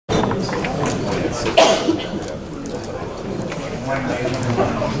Good morning, ladies and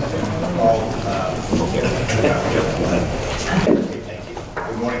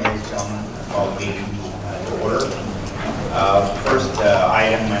gentlemen. I call the meeting to order. First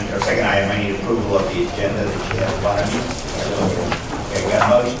item, or second item, I need approval of the agenda that you have in front of you. Okay, got a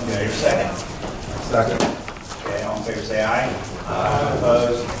motion. Do I hear a second? Second. Okay, all in favor say aye. Aye.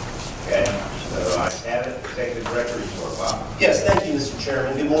 Opposed? Okay, so I have it. Executive Director report, Bob. Yes, thank you, Mr.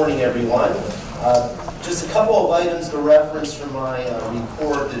 Chairman. Good morning, everyone. Just a couple of items to reference from my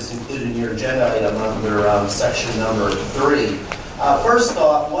report that's included in your agenda item under section number 3. First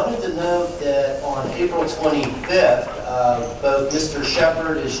off, wanted to note that on April 25th, both Mr.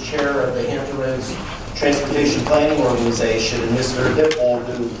 Shepard, as chair of the Hampton Roads Transportation Planning Organization, and Mr. Hipple,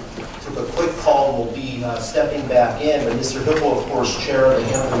 who took a quick call, will be stepping back in. But Mr. Hipple, of course, chair of the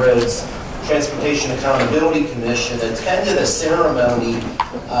Hampton Roads Transportation Accountability Commission, attended a ceremony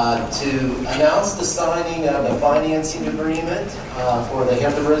to announce the signing of a financing agreement for the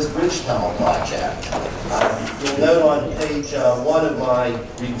Hampton Roads Bridge Tunnel project. You'll note on page 1 of my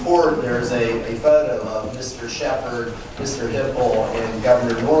report there's a photo of Mr. Shepard, Mr. Hipple, and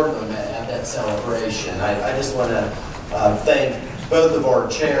Governor Northam at that celebration. I just want to thank both of our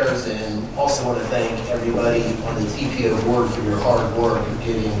chairs, and also want to thank everybody on the TPO board for your hard work in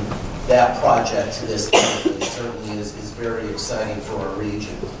getting that project to this point. It certainly is very exciting for our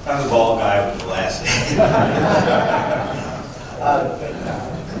region. I'm the bald guy with the glasses.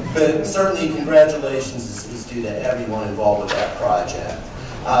 But certainly congratulations is due to everyone involved with that project.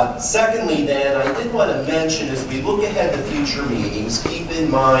 Secondly then, I did want to mention, as we look ahead to future meetings, keep in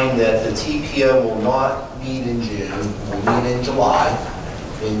mind that the TPO will not meet in June, we'll meet in July.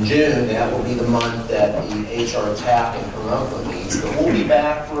 In June, that will be the month that the HRTPO and Paronka meets, but we'll be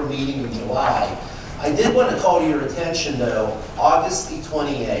back for a meeting in July. I did want to call to your attention, though, August the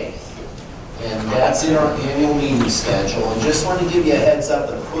 28th, and that's in our annual meeting schedule, and just want to give you a heads up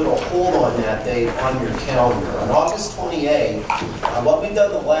to put a hold on that date on your calendar. On August 28th, what we've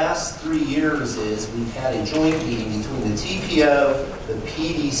done the last 3 years is we've had a joint meeting between the TPO, the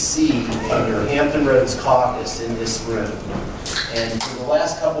PDC, and your Hampton Roads Caucus in this room. And for the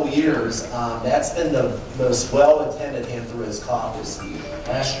last couple years, that's been the most well-attended Hampton Roads Caucus.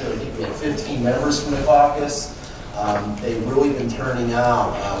 Last year, I think we had 15 members from the caucus. They've really been turning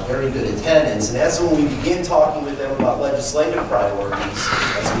out very good attendance. And that's when we begin talking with them about legislative priorities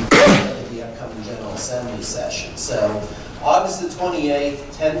as we get into the upcoming General Assembly session. So August the 28th,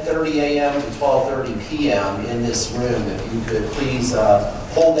 10:30 a.m. to 12:30 p.m. in this room. If you could please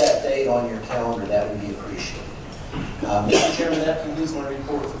hold that date on your calendar, that would be appreciated. Mr. Chairman, that concludes my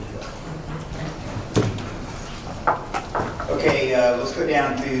report for today. Okay, let's go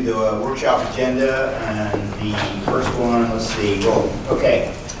down to the workshop agenda, and the first one, let's see, well,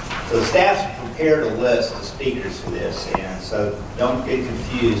 okay. So the staff's prepared a list of speakers for this, and so don't get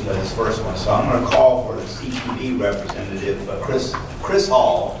confused by this first one. So I'm going to call for the CTV representative, Chris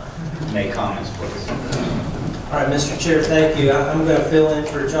Hall, to make comments, please. All right, Mr. Chair, thank you. I'm going to fill in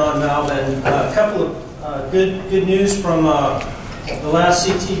for John Malvin. A couple of good news from the last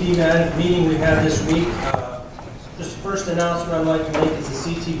CTV meeting we had this week. Just the first announcement I'd like to make is the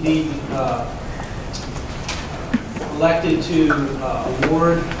CTV elected to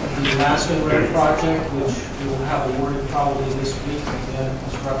award the Alaskan Road project, which we will have awarded probably this week and begin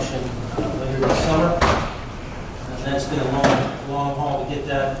construction later this summer. And that's been a long haul to get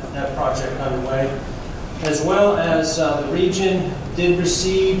that project underway. As well as the region did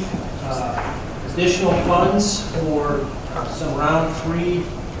receive additional funds for some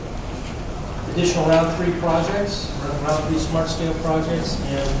additional round 3 projects, round 3 smart scale projects,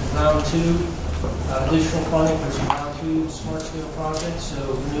 and round 2 additional funding for some round 2 smart scale projects.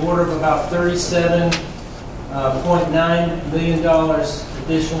 So in the order of about $37.9 million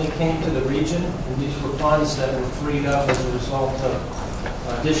additionally came to the region, and these were funds that were freed up as a result of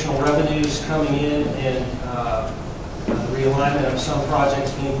additional revenues coming in and realignment of some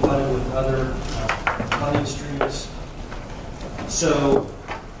projects being funded with other funding streams. So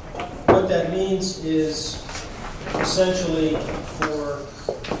what that means is essentially for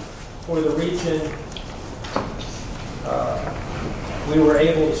the region, we were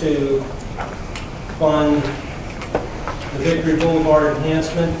able to fund the Victory Boulevard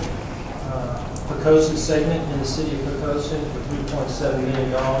enhancement, Poquoson segment in the city of Poquoson for $3.7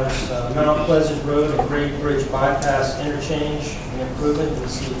 million. Mount Pleasant Road and Great Bridge bypass interchange and improvement in the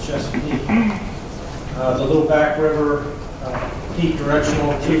city of Chesapeake. The Little Back River Peak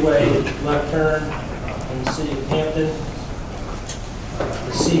directional 2-way left turn in the city of Hampton.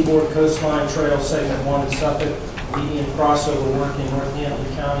 The Seaboard Coastline Trail segment 1 in Suffolk. median crossover work in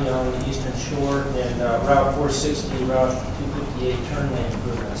Northampton County on the eastern shore, and Route 460, Route 258 turn lane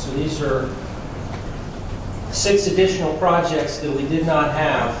improvements. So these are 6 additional projects that we did not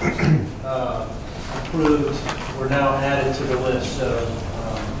have approved, were now added to the list. So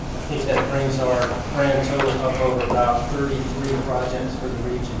I think that brings our grand total up over about 33 projects for the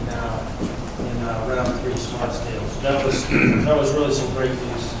region now in round 3 smart scale. So that was really some great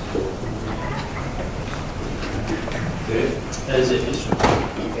news. Good. That is it, yes, sir.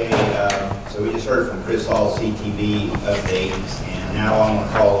 Okay, so we just heard from Chris Hall, CTV updates, and now I'm going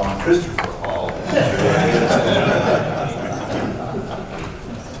to call on Christopher Hall.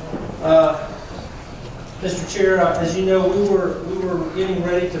 Mr. Chair, as you know, we were getting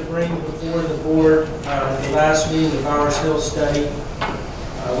ready to bring before the board the last meeting the Bowers Hill study.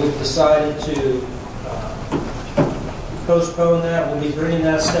 We've decided to postpone that. We'll be bringing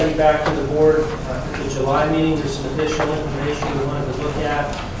that study back to the board at the July meeting. There's some additional information we wanted to look at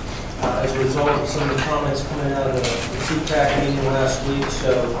as a result of some of the comments coming out of the CPAC meeting last week,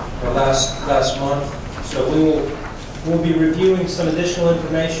 or last month. So we'll be reviewing some additional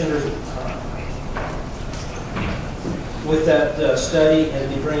information with that study,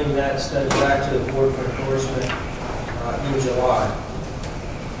 and be bringing that study back to the board for endorsement in July.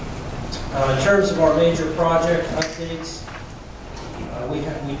 In terms of our major project updates,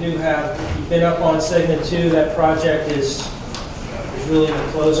 we do have, if you've been up on segment 2, that project is really in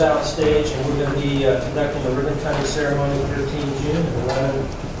the closeout stage, and we're going to be conducting a ribbon cutting ceremony 13 June at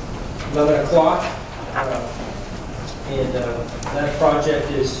 11 o'clock. And that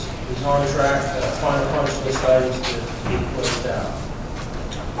project is on track. Final punch list items to be closed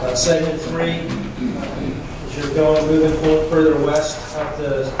out. Segment 3, as you're moving forward further west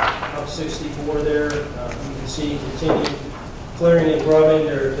up 64 there, you can see continued clearing and grubbing.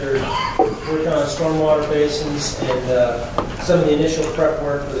 They're working on stormwater basins and some of the initial prep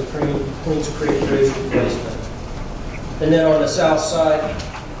work for the Queens Creek Bridge replacement. And then on the south side,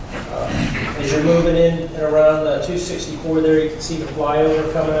 as you're moving in and around 264 there, you can see the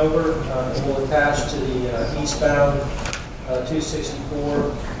flyover coming over. It will attach to the eastbound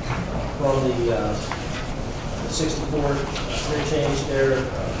 264 from the 64 interchange there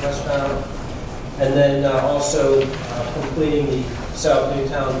westbound. And then also completing the South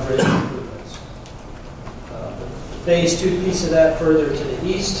Newtown Bridge improvements. Phase 2 piece of that further to the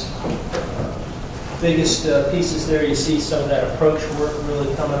east. Biggest pieces there, you see some of that approach work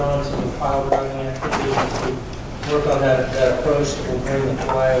really coming on, some of the pile driving activities to work on that approach that will bring the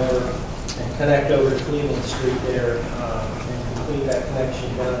flyover and connect over to Cleveland Street there and complete that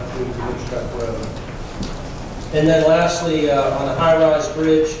connection down through the Wood Truck Road. And then lastly, on the high-rise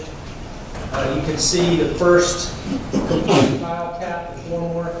bridge, you can see the first complete tile cap, the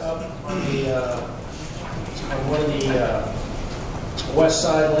formwork up on one of the west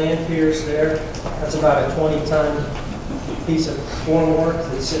side land piers there. That's about a 20-ton piece of formwork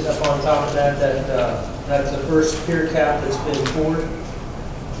that's sitting up on top of that. That's the first pier cap that's been poured.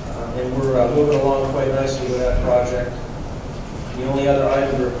 And we're moving along quite nicely with that project. The only other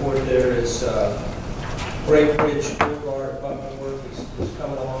item to report there is Great Bridge Boulevard abutment work is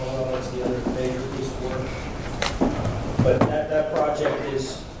coming along well. That's the other major piece of work. But that project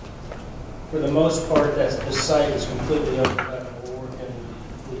is, for the most part, the site is completely under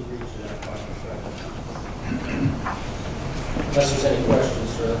unless there's any questions,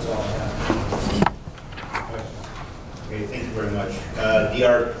 sir, that's all I have. Okay, thank you very much.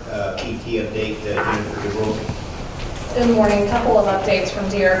 DRPT update, Jennifer DeRoe. Good morning. A couple of updates from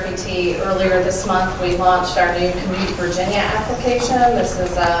DRPT. Earlier this month, we launched our new Commute Virginia application. This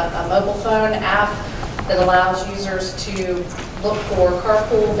is a mobile phone app that allows users to look for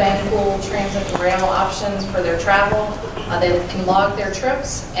carpool, vanpool, transit, and rail options for their travel. They can log their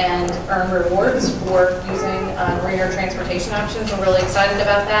trips and earn rewards for using greener transportation options. We're really excited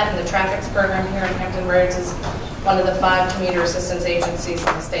about that, and the traffics program here in Hampton Roads is one of the 5 commuter assistance agencies in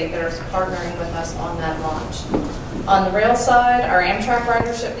the state that are partnering with us on that launch. On the rail side, our Amtrak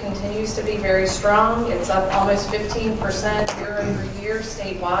ridership continues to be very strong. It's up almost 15% year over year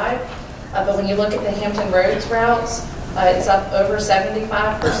statewide. But when you look at the Hampton Roads routes, it's up over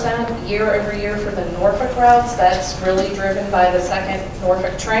 75% year over year for the Norfolk routes. That's really driven by the second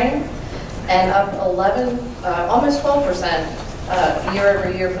Norfolk train, and up almost 12% year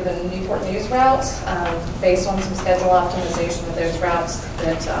over year for the Newport News routes, based on some schedule optimization of those routes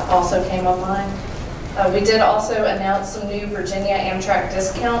that also came online. We did also announce some new Virginia Amtrak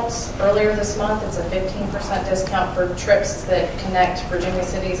discounts earlier this month. It's a 15% discount for trips that connect Virginia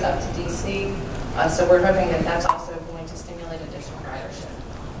cities up to DC. So we're hoping that that's also going to stimulate additional ridership.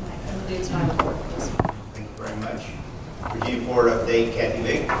 That concludes my report for this month. Thank you very much. Virginia Board update, Kathy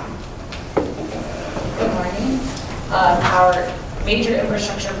Big. Good morning. Our major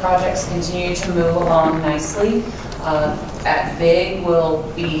infrastructure projects continue to move along nicely. At Big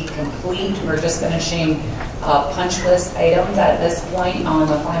will be complete. We're just finishing punch list items at this point on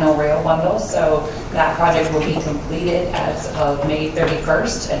the final rail bundle. So that project will be completed as of May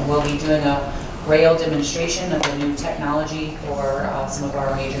 31st, and we'll be doing a rail demonstration of the new technology for some of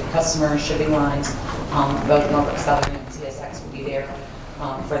our major customers, shipping lines. Both Norfolk Southern and CSX will be there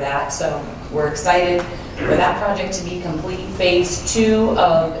for that. So we're excited for that project to be complete. Phase 2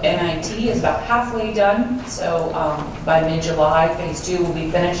 of NIT is about halfway done. So by mid-July, phase 2 will be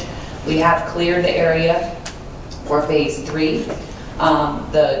finished. We have cleared the area for phase 3.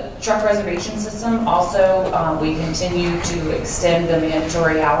 The truck reservation system also, we continue to extend the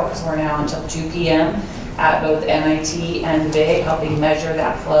mandatory hours. We're now until 2 p.m. at both NIT and BIG, helping measure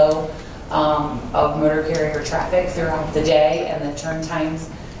that flow of motor carrier traffic throughout the day, and the turn times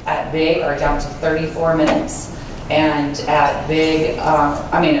at BIG are down to 34 minutes, and at BIG,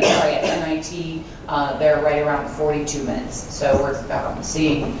 at NIT, they're right around 42 minutes. So we're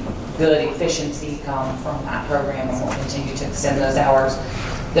seeing good efficiency come from that program, and we'll continue to extend those hours.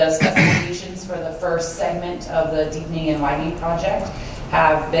 The specifications for the first segment of the deepening and widening project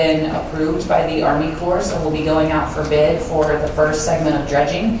have been approved by the Army Corps, so we'll be going out for bid for the first segment of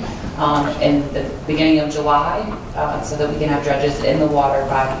dredging in the beginning of July, so that we can have dredges in the water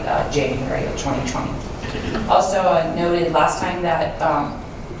by January of 2020. Also, I noted last time that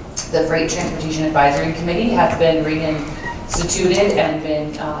the Freight Transportation Advisory Committee has been reinstituted and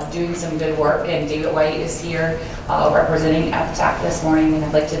been doing some good work, and David White is here representing FTAC this morning, and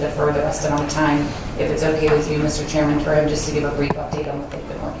I'd like to defer the rest of my time, if it's okay with you, Mr. Chairman, for him just to give a brief update on what they've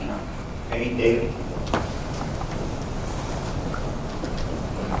been working on. Hey, David.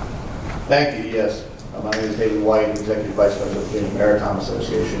 Thank you, yes. My name is David White, Executive Vice President of the Virginia Maritime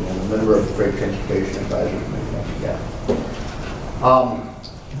Association and a member of the Freight Transportation Advisory Committee.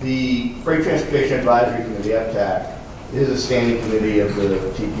 The Freight Transportation Advisory Committee, FTAC, is a standing committee of the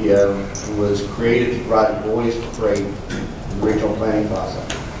TPO and was created to provide voice for freight in the regional planning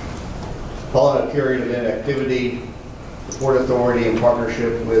process. Following a period of inactivity, the Port Authority, in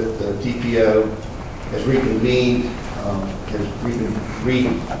partnership with the TPO, has reconvened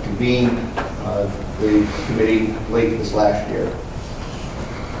the committee late this last year.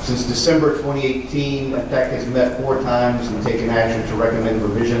 Since December 2018, FTAC has met 4 times and taken action to recommend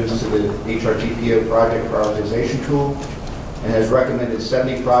revisions to the HRTPO project prioritization tool, and has recommended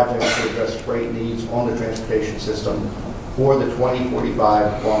 70 projects to address freight needs on the transportation system for the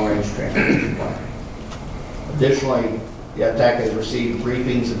 2045 long-range transportation plan. Additionally, the FTAC has received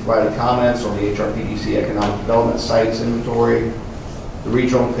briefings and provided comments on the HRPDC Economic Development Sites Inventory, the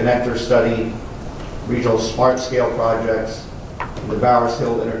Regional Connector Study, Regional Smart Scale Projects, and the Bowers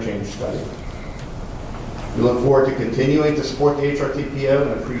Hill Interchange Study. We look forward to continuing to support the HRTPO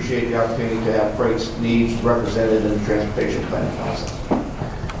and appreciate the opportunity to have freight's needs represented in the transportation planning process.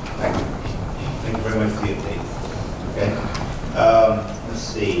 Thank you. Thank you very much for the update. Okay. Let's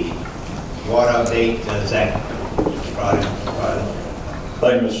see. Water update, Zach. Friday.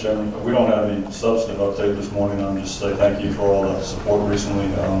 Thank you, Mr. Chairman. We don't have any substantive update this morning. I'm just say thank you for all the support recently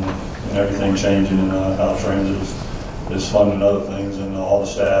and everything changing and how transit is funding other things, and all the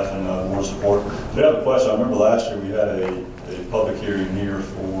staff and more support. If you have a question, I remember last year we had a public hearing here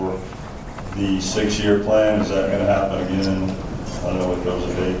for the 6-year plan. Is that going to happen again? I don't know if there was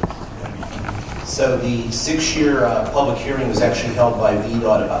a date. So the 6-year public hearing was actually held by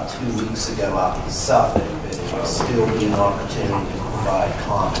VDOT about 2 weeks ago out in Suffolk, but it will still be an opportunity to provide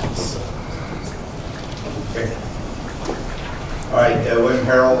comments. Okay. All right, William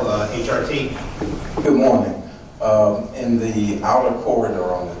Harrell, HRT. Good morning. In the outer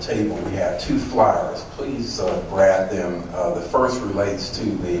corridor on the table, we have 2 flyers. Please grab them. The first relates to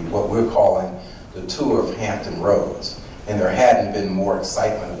what we're calling the tour of Hampton Roads. And there hadn't been more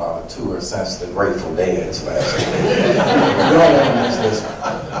excitement about a tour since the Grateful Dead's last week. We don't want to miss this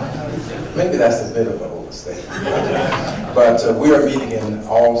one. Maybe that's a bit of an overstatement. But we are meeting in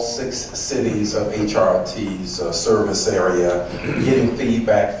all 6 cities of HRT's service area, getting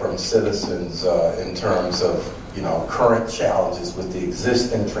feedback from citizens in terms of current challenges with the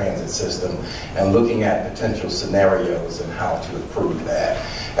existing transit system, and looking at potential scenarios and how to improve that.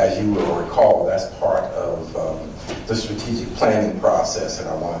 As you will recall, that's part of the strategic planning process, and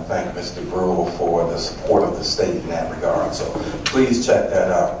I want to thank Mr. Brule for the support of the state in that regard. So please check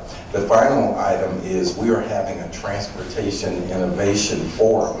that out. The final item is we are having a Transportation Innovation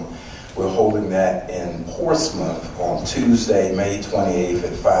Forum. We're holding that in Portsmouth on Tuesday, May 28th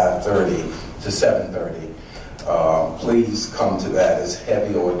at 5:30 to 7:30. Please come to that. It's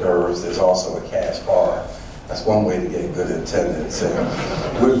heavy hors d'oeuvres. There's also a cash bar. That's one way to get good attendance.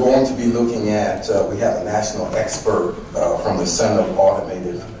 And we're going to be looking at, we have a national expert from the Center of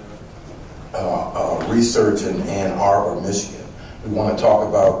Automated Research in Ann Arbor, Michigan. We want to talk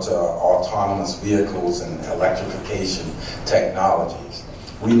about autonomous vehicles and electrification technologies.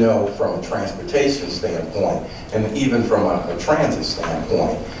 We know from a transportation standpoint, and even from a transit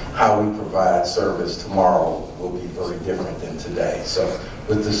standpoint, how we provide service tomorrow will be very different than today. So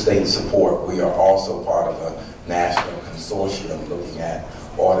with the state support, we are also part of a national consortium looking at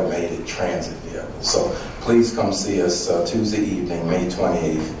automated transit vehicles. So please come see us Tuesday evening, May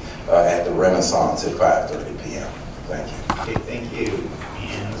 28th, at the Renaissance at 5:30 p.m. Thank you. Okay, thank you.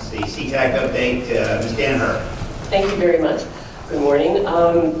 And let's see, CTAC update, Ms. Danaher. Thank you very much. Good morning.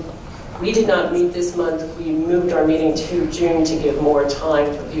 We did not meet this month. We moved our meeting to June to give more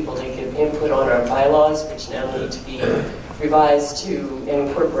time for people to give input on our bylaws, which now need to be revised to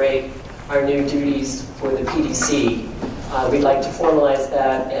incorporate our new duties for the PDC. We'd like to formalize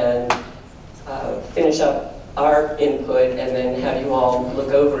that and finish up our input and then have you all look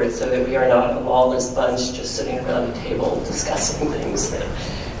over it so that we are not a lawless bunch just sitting around a table discussing things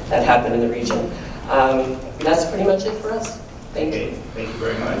that happen in the region. That's pretty much it for us. Thank you. Thank you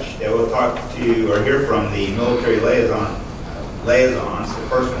very much. Now we'll talk to or hear from the military liaisons. The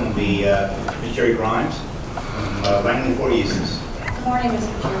first one will be Ms. Jerry Grimes from Langley Fort Eustis. Good morning,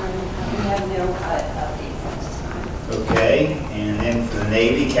 Mr. Chairman. We have no update for this time. Okay, and then for the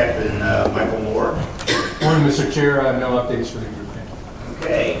Navy, Captain Michael Moore. Morning, Mr. Chair. I have no updates for the group. Thank you.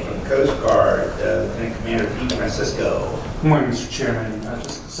 Okay, from the Coast Guard, Lieutenant Commander Pete Francisco. Good morning, Mr. Chairman.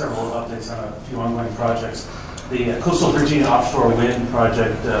 Just several updates on a few ongoing projects. The Coastal Virginia Offshore Wind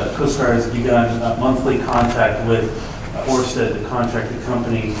Project, Coast Guard has begun monthly contact with Ørsted, the contracted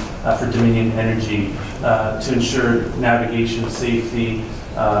company for Dominion Energy, to ensure navigation safety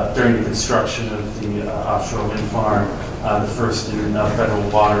during the construction of the offshore wind farm, the first in federal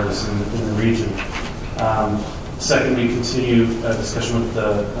waters in the region. Second, we continue a discussion with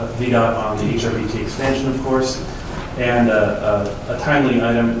the VDOT on the HRTPO expansion, of course. And a timely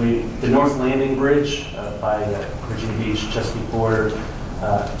item, the North Landing Bridge by Virginia Beach, Chesapeake border,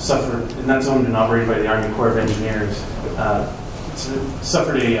 suffered, and that's owned and operated by the Army Corps of Engineers.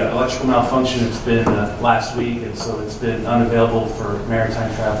 Suffered a electrical malfunction. It's been last week, and so it's been unavailable for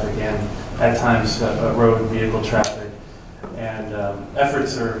maritime traffic and at times road vehicle traffic. And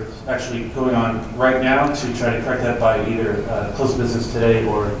efforts are actually going on right now to try to correct that by either close business today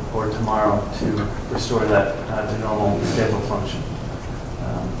or tomorrow to restore that to normal schedule function.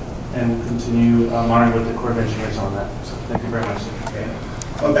 And we'll continue monitoring with the Corps of Engineers on that. So thank you very much. Okay.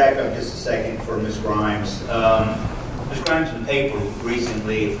 I'll back up just a second for Ms. Grimes. Ms. Grimes, in the paper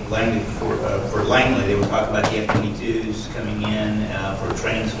recently for Langley, they were talking about the F-22s coming in for a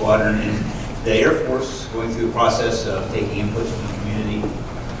training squadron, and the Air Force going through the process of taking inputs from the community.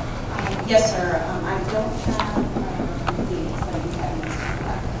 Yes, sir. I don't have the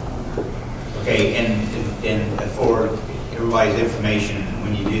Okay, and for everybody's information,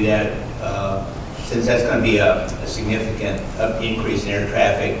 when you do that, since that's going to be a significant increase in air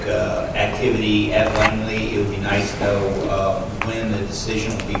traffic activity at Langley, it would be nice to know when the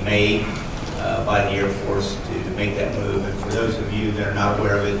decision will be made by the Air Force to make that move. And for those of you that are not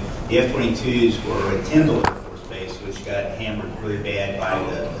aware of it, the F-22s were at Tyndall Air Force Base, which got hammered really bad by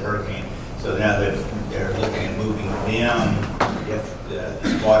the hurricane. So now they're looking at moving them,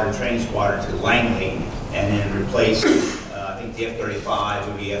 the training squadron to Langley, and then replace, I think the F-35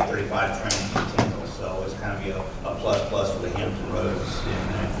 would be F-35 training in Tyndall. So it's kind of be a plus for the Hampton Roads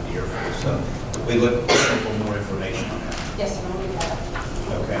and for the Air Force. So we look for more information on that. Yes, sir. We'll do that.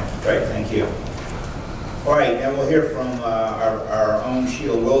 Okay, great, thank you. All right, now we'll hear from our own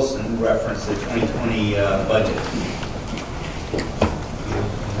Sheila Wilson, who referenced the 2020 budget.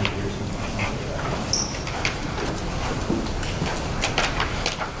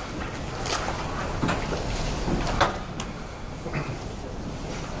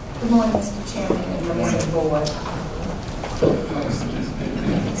 Good morning, Mr. Chairman and members of the board.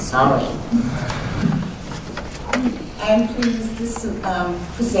 Sorry. I am pleased to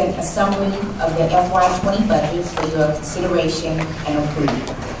present a summary of the FY20 budget for your consideration and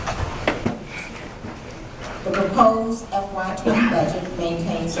approval. The proposed FY20 budget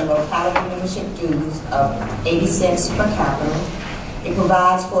maintains a locality membership dues of 80 cents per capita. It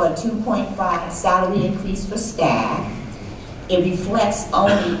provides for a 2.5 salary increase for staff. It reflects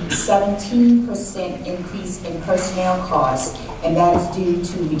only 17% increase in personnel costs, and that is due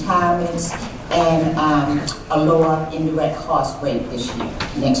to retirements and a lower indirect cost rate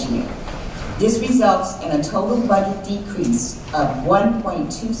next year. This results in a total budget decrease of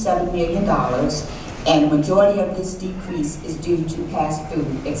 $1.27 million, and the majority of this decrease is due to pass-through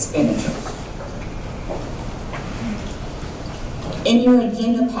expenditures. In your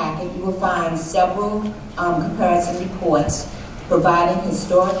agenda packet, you will find several comparison reports providing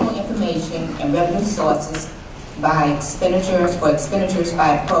historical information and revenue sources by expenditures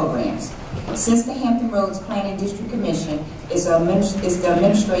by programs. Since the Hampton Roads Planning District Commission is the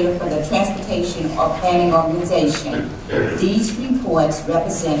administrator for the Transportation or Planning Organization, these reports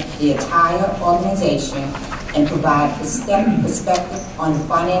represent the entire organization and provide perspective on the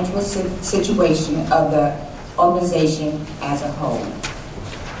financial situation of the organization as a whole.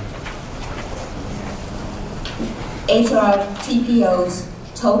 HRTPO's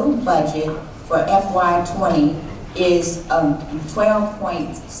total budget for FY20 is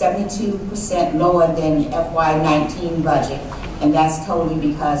 12.72% lower than FY19 budget, and that's totally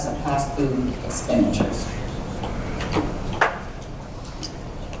because of pass-through expenditures.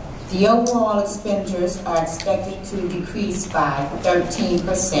 The overall expenditures are expected to decrease by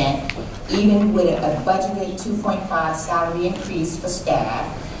 13%, even with a budgeted 2.5 salary increase for staff.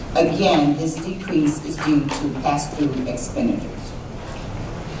 Again, this decrease is due to pass-through expenditures.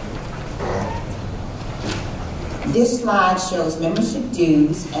 This slide shows membership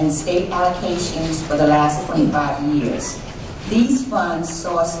dues and state allocations for the last 25 years. These fund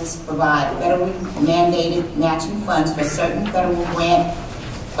sources provide federally mandated matching funds for certain federal grant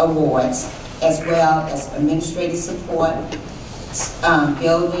awards, as well as administrative support,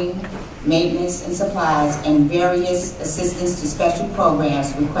 building, maintenance and supplies, and various assistance to special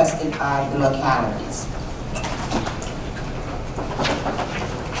programs requested by the localities.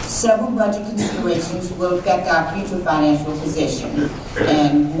 Several budget considerations will affect our future financial position.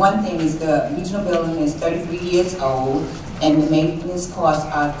 And one thing is the regional building is 33 years old, and the maintenance costs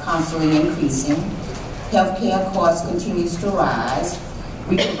are constantly increasing. Healthcare costs continues to rise.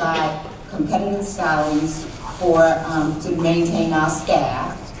 We provide competitive salaries to maintain our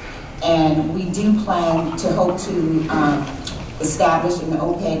staff. And we do plan to hope to establish an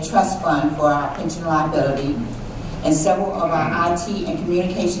OPEB trust fund for our pension liability. And several of our IT and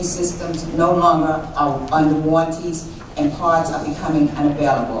communication systems no longer are under warranties, and parts are becoming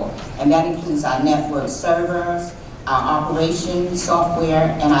unavailable. And that includes our network servers, our operation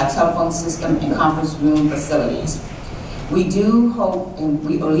software, and our telephone system and conference room facilities. We do hope, or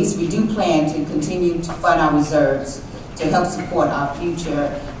at least we do plan to continue to fund our reserves to help support our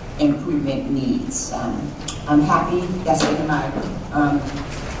future improvement needs. I'm happy, that's been my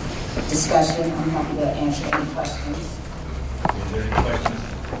discussion. I'm happy to answer any questions. Is there any questions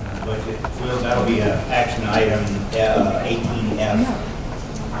on the budget? Well, that'll be an action item 18F.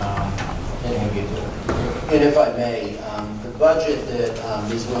 We'll get to it. And if I may, the budget that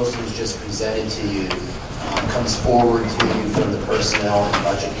Ms. Wilson's just presented to you comes forward to you from the Personnel and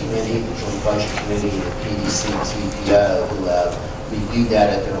Budget Committee, the Joint Budget Committee, and PDC and TPO, who have reviewed that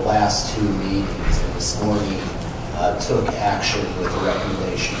at their last two meetings, and this morning took action with a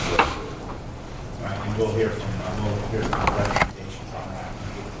recommendation for approval. All right, and we'll hear from recommendations on that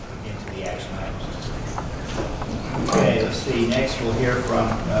and get into the action items. Okay, let's see. Next, we'll hear from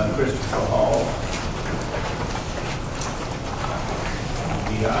Christopher Hall.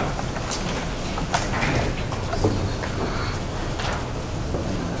 VDOT.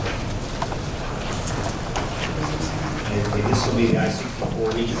 Okay, this will be the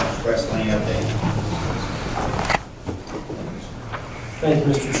I-64 Regional Express Lane update. Thank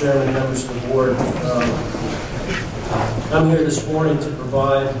you, Mr. Chairman, members of the board. I'm here this morning to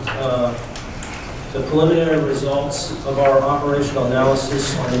provide the preliminary results of our operational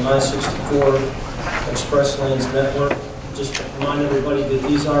analysis on the I-64 Express Lanes network. Just to remind everybody that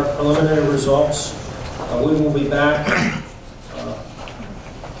these are preliminary results. We will be back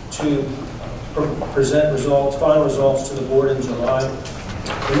to present results, final results to the board in July.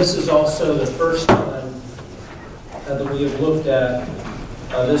 And this is also the first time that we have looked at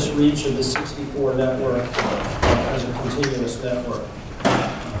this reach of the 64 network as a continuous network.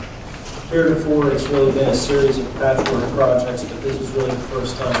 Heretofore, it's really been a series of patchwork projects, but this is really the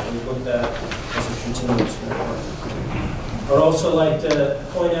first time that we've looked at as a continuous network. I'd also like to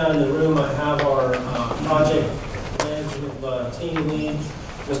point out in the room I have our project management team lead,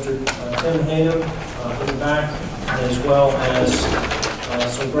 Mr. Tim Hayden, in the back, as well as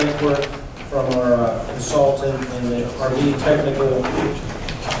some great work from our consultant and our lead technical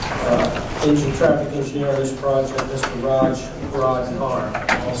traffic engineer on this project, Mr. Raj Khan,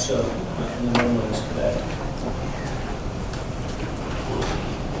 also in the room with us today.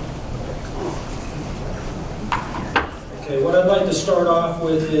 Okay, what I'd like to start off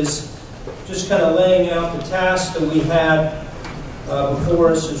with is just kind of laying out the task that we had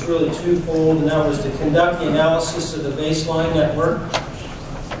before us is really twofold, and that was to conduct the analysis of the baseline network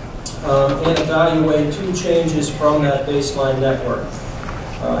and evaluate two changes from that baseline network.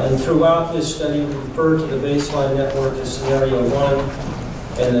 And throughout this study, we refer to the baseline network as Scenario 1,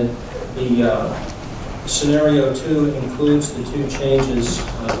 and the Scenario 2 includes the two changes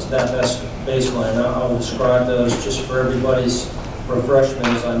to that baseline. I'll describe those just for everybody's refreshment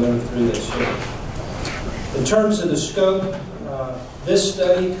as I move through this here. In terms of the scope, this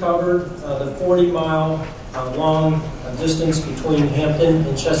study covered the 40-mile long distance between Hampton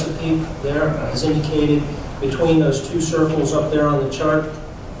and Chesapeake there, as indicated between those two circles up there on the chart,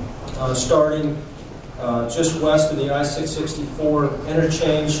 starting just west of the I-664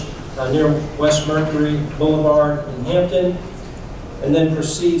 interchange near West Mercury Boulevard in Hampton, and then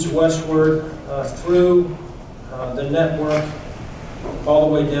proceeds westward through the network all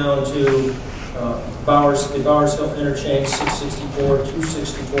the way down to the Bowers Hill interchange,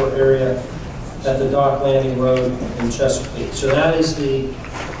 664-264 area at the Dock Landing Road in Chesapeake. So that is the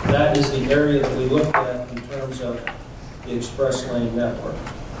area that we looked at in terms of the express lane network.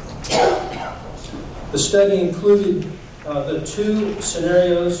 The study included the two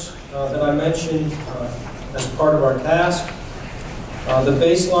scenarios that I mentioned as part of our task. The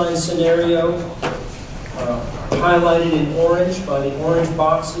baseline scenario, highlighted in orange by the orange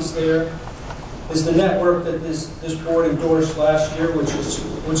boxes there, is the network that this board endorsed last year, which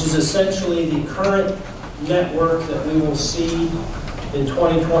is essentially the current network that we will see in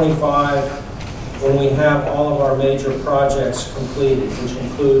 2025 when we have all of our major projects completed, which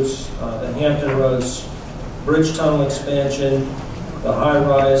includes the Hampton Roads Bridge Tunnel expansion, the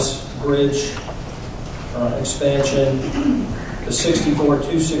high-rise bridge expansion, the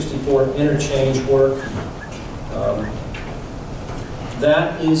 64-264 interchange work.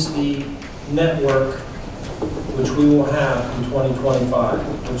 That is the network which we will have in 2025,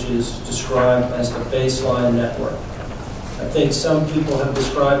 which is described as the baseline network. I think some people have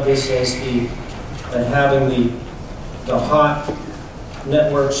described this as having the hot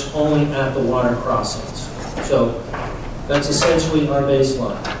networks only at the water crossings. So that's essentially our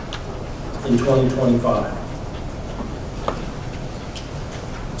baseline in 2025.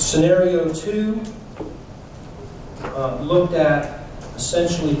 Scenario 2 looked at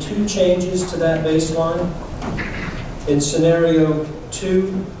essentially two changes to that baseline. In Scenario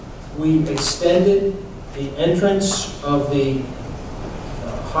 2, we extended the entrance of the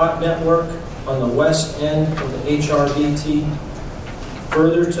hot network on the west end of the HRTP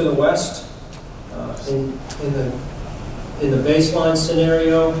further to the west. In the baseline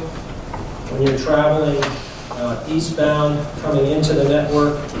scenario, when you're traveling eastbound coming into the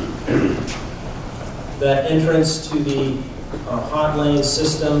network, that entrance to the hot lane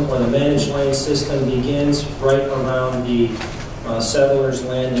system or the managed lane system begins right around the Settlers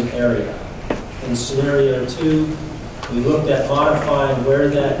Landing area. In Scenario 2, we looked at modifying where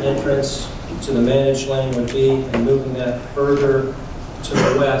that entrance to the managed lane would be and moving that further to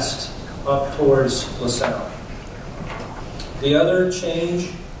the west up towards LaSalle. The other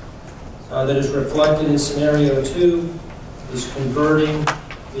change that is reflected in Scenario 2 is converting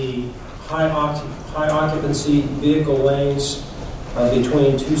the high occupancy vehicle lanes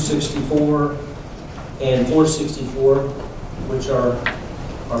between 264 and 464, which are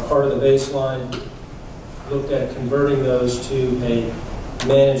part of the baseline. Looked at converting those to a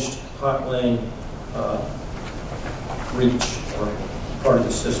managed hot lane reach or part of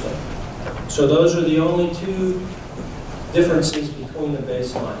the system. So those are the only two differences between the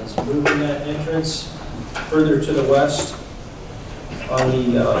baselines. Moving that entrance further to the west on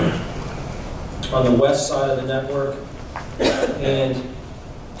the west side of the network and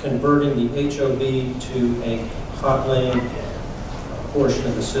converting the HOV to a hot lane portion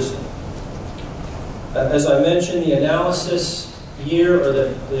of the system. As I mentioned, the analysis year, or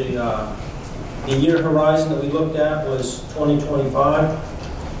the year horizon that we looked at was 2025,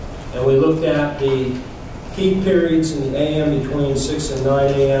 and we looked at the peak periods in the AM between 6 and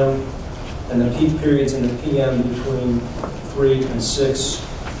 9 a.m. and the peak periods in the PM between 3 and 6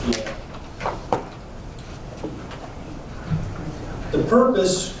 p.m. The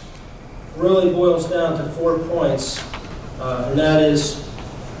purpose really boils down to 4 points, and that is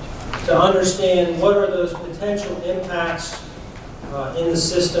to understand what are those potential impacts in the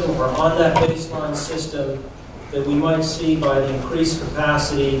system or on that baseline system that we might see by the increased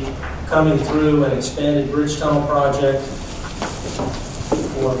capacity coming through an expanded bridge tunnel project,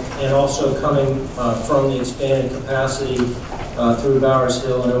 and also coming from the expanded capacity through Bowers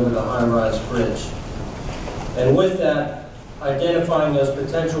Hill and over the high-rise bridge. And with that, identifying those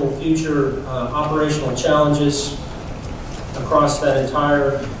potential future operational challenges across that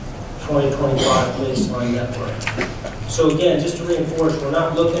entire 2025 baseline network. So again, just to reinforce, we're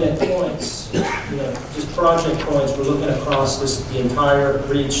not looking at points, just project points. We're looking across the entire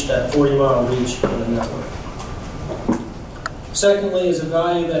reach, that 40-mile reach of the network. Secondly is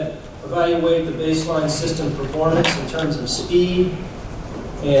evaluate the baseline system performance in terms of speed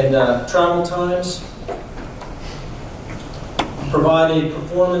and travel times. Provide a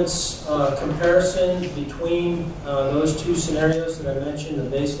performance comparison between those two scenarios that I mentioned,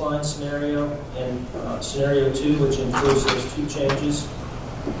 the baseline scenario and scenario 2, which includes those two changes.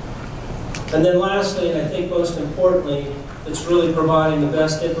 And then lastly, and I think most importantly, it's really providing the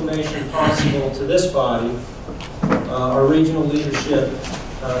best information possible to this body, our regional leadership,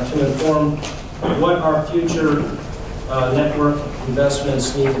 to inform what our future network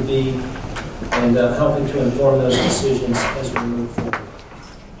investments need to be, and helping to inform those decisions as we move forward.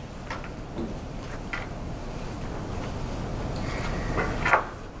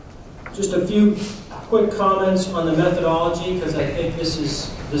 Just a few quick comments on the methodology, because I think this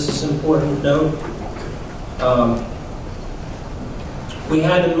is important to note. We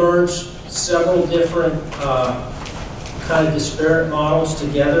had to merge several different kind of disparate models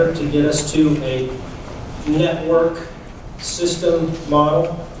together to get us to a network system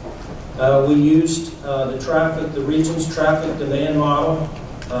model. We used the region's traffic demand model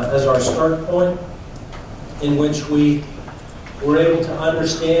as our start point, in which we were able to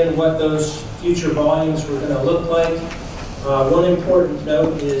understand what those future volumes were going to look like. One important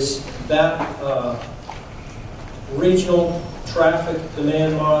note is that regional traffic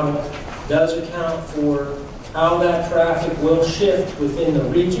demand model does account for how that traffic will shift within the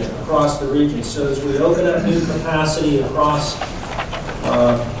region, across the region. So as we open up new capacity across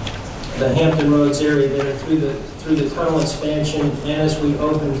the Hampton Roads area there through the tunnel expansion, and as we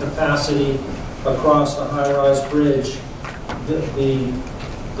open capacity across the high-rise bridge,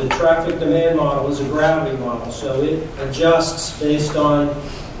 the traffic demand model is a gravity model, so it adjusts based on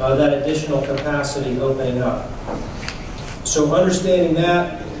that additional capacity opening up. So understanding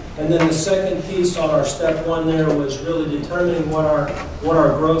that, and then the second piece on our step 1 there was really determining what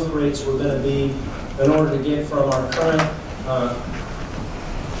our growth rates were going to be in order to get from our current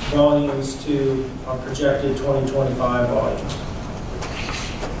volumes to our projected 2025 volumes.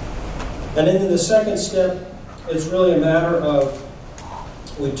 And then in the second step, it's really a matter of,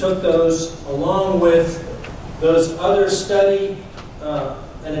 we took those along with those other study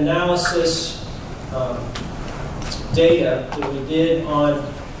and analysis data that we did on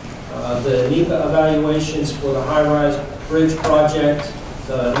the NEPA evaluations for the high-rise bridge project,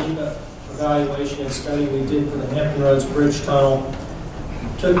 the NEPA evaluation and study we did for the Hampton Roads Bridge Tunnel,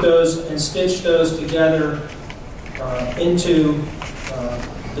 took those and stitched those together into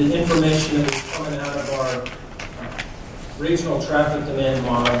the information that was coming out of our regional traffic demand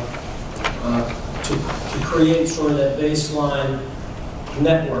model to create sort of that baseline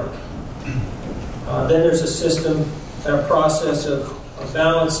network. Then there's a system and a process of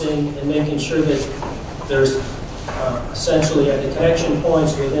balancing and making sure that there's essentially at the connection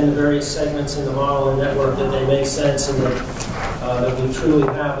points within the various segments in the model and network that they make sense, and that we truly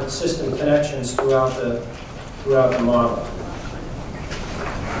have system connections throughout the model.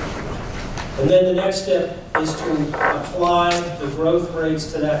 And then the next step is to apply the growth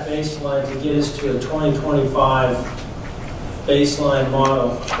rates to that baseline to get us to a 2025 baseline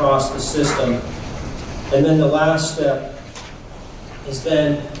model across the system. And then the last step is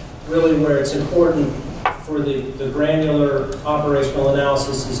then really where it's important for the granular operational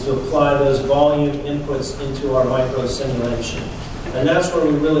analysis, is to apply those volume inputs into our micro simulation. And that's where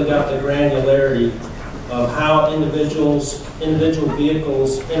we really got the granularity of how individual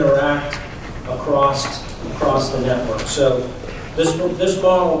vehicles interact across the network. So this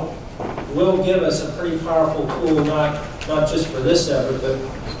model will give us a pretty powerful tool, not just for this effort, but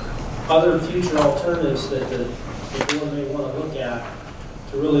other future alternatives that the board may want to look at,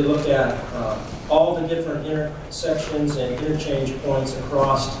 to really look at all the different intersections and interchange points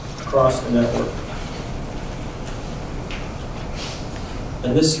across the network.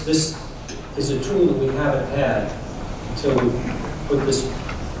 And this is a tool that we haven't had until we put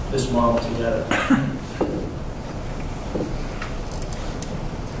this model together.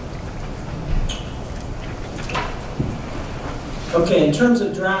 Okay, in terms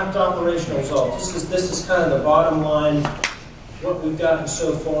of draft operational results, this is kind of the bottom line, what we've gotten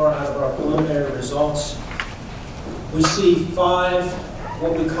so far out of our preliminary results. We see 5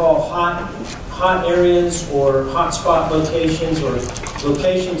 what we call hot areas or hotspot locations, or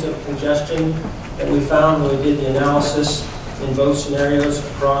locations of congestion that we found when we did the analysis. in both scenarios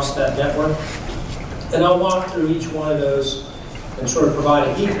across that network. And I'll walk through each one of those and sort of provide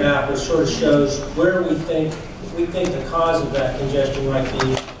a heat map which sort of shows where we think the cause of that congestion might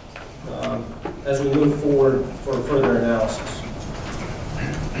be as we move forward for further analysis.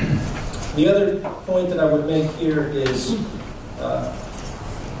 The other point that I would make here is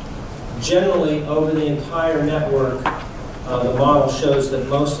generally over the entire network, the model shows that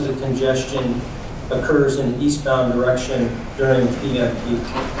most of the congestion occurs in the eastbound direction during PM peak.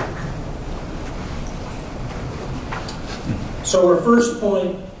 So our first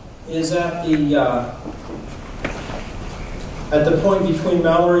point is at the point between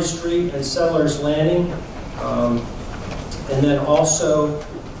Mallory Street and Settlers Landing, and then also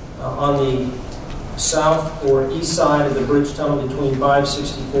on the south or east side of the bridge tunnel between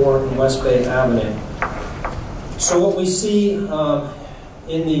 564 and West Bay Avenue. So what we see in the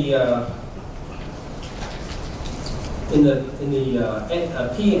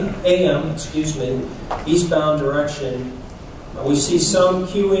AM, eastbound direction, we see some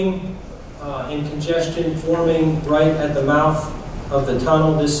queuing and congestion forming right at the mouth of the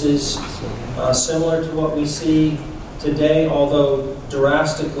tunnel. This is similar to what we see today, although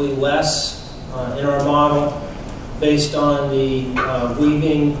drastically less in our model, based on the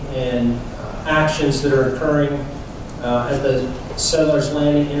weaving and actions that are occurring at the Settlers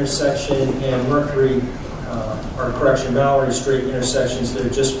Landing intersection and Mallory Street intersections that are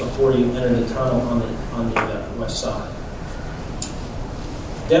just before you enter the tunnel on the west side.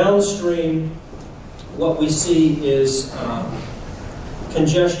 Downstream, what we see is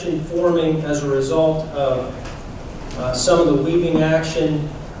congestion forming as a result of some of the weaving action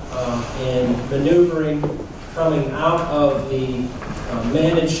and maneuvering coming out of the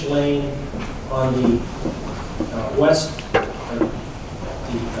managed lane on the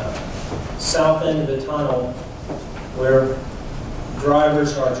south end of the tunnel, where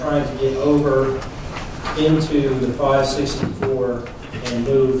drivers are trying to get over into the 564 and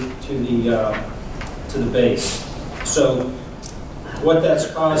move to the base. So what that's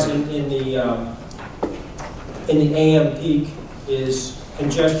causing in the AM peak is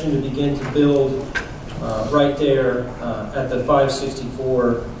congestion to begin to build right there at the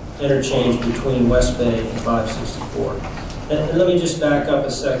 564 interchange between West Bay and 564. And let me just back up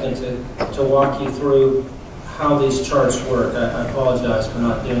a second to walk you through how these charts work. I apologize for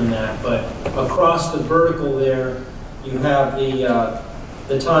not doing that, but across the vertical there, you have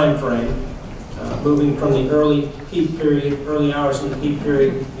the time frame moving from the early peak period, early hours in the peak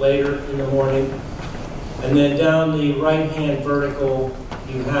period, later in the morning. And then down the right-hand vertical,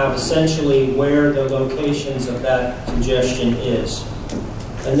 you have essentially where the locations of that congestion is.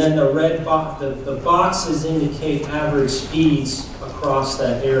 And then the red the boxes indicate average speeds across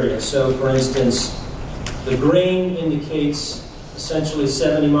that area. So for instance, the green indicates essentially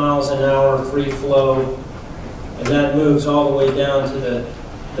 70 miles an hour free flow, and that moves all the way down to the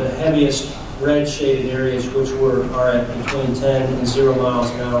heaviest red shaded areas, which are at between 10 and 0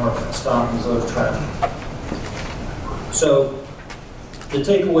 miles an hour stop and go traffic. So the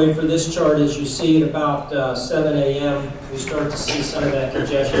takeaway for this chart is you see at about 7 a.m. we start to see some of that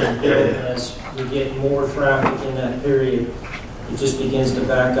congestion build, and as we get more traffic in that period, it just begins to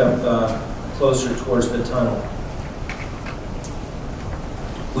back up closer towards the tunnel.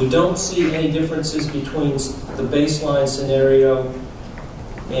 We don't see any differences between the baseline scenario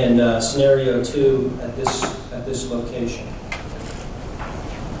and scenario 2 at this location.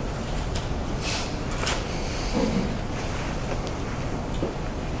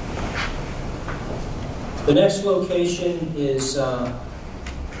 The next location is in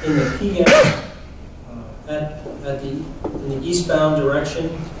the PM in the eastbound direction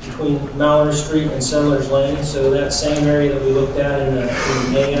between Mallory Street and Settlers Landing. So that same area that we looked at in the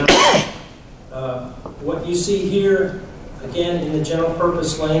AM. What you see here, again, in the general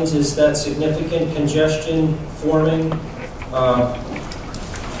purpose lanes is that significant congestion forming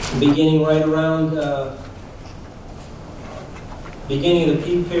beginning right around beginning of the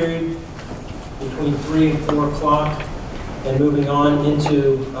peak period between 3 and 4 o'clock, and moving on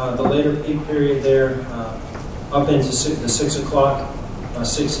into the later peak period there, up into the 6 o'clock,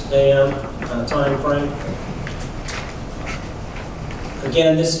 6 a.m. Time frame.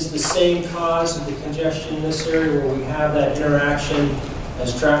 Again, this is the same cause of the congestion in this area, where we have that interaction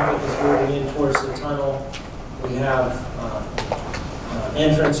as traffic is moving in towards the tunnel. We have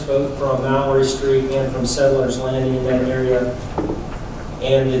entrance both from Mallory Street and from Settlers Landing in that area,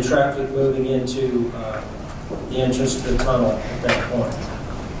 and the traffic moving into the entrance to the tunnel at that point.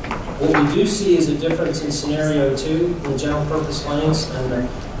 What we do see is a difference in scenario 2 in the general purpose lanes, and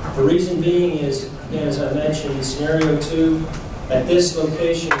The reason being is, again, as I mentioned, in scenario 2, at this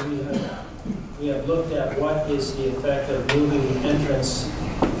location, we have looked at what is the effect of moving the entrance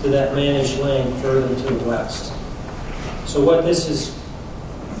to that managed lane further to the west. So what we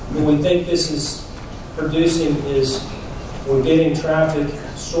think this is producing is we're getting traffic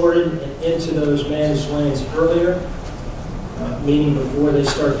sorted and into those managed lanes earlier, meaning before they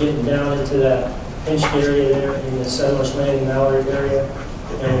start getting down into that pinched area there in the Settlers Landing Mallory area,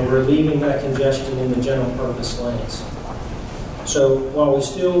 and we're relieving that congestion in the general purpose lanes. So while we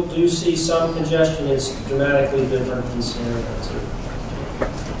still do see some congestion, it's dramatically different in scenario 2.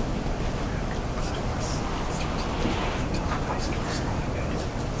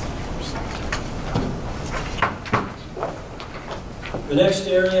 The next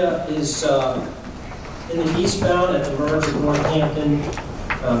area is in the eastbound at the merge of Northampton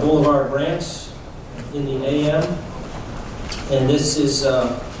Boulevard ramps in the AM. And this is,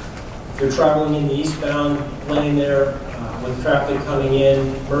 if you're traveling in the eastbound lane there with traffic coming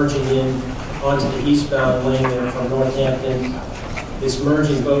in, merging in onto the eastbound lane there from Northampton. It's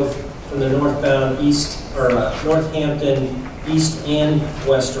merging both from the northbound east, or Northampton east and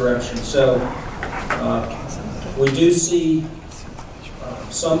west direction. So we do see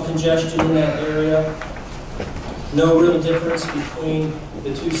some congestion in that area. No real difference between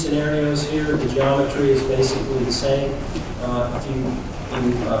the two scenarios here. The geometry is basically the same. If you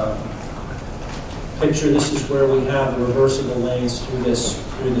picture, this is where we have the reversible lanes through this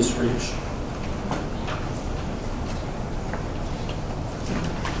reach.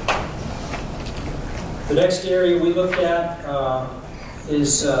 The next area we looked at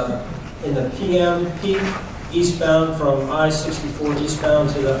is in the PM peak eastbound from I-64 eastbound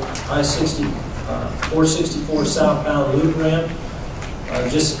to the I-464 southbound loop ramp.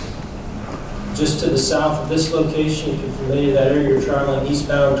 Just to the south of this location, if you're familiar with that area, you're traveling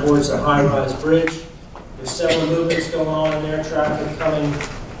eastbound towards the high-rise bridge. There's several movements going on in there, traffic coming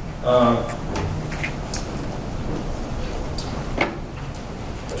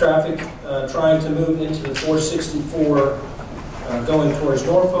trying to move into the 464 going towards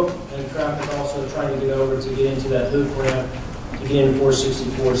Norfolk, and traffic also trying to get over to get into that loop ramp to get in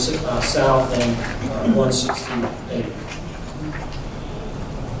 464 south and 168.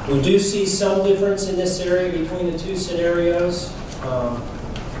 We do see some difference in this area between the two scenarios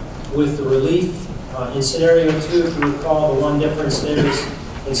with the relief. In scenario 2, if you recall, the one difference there is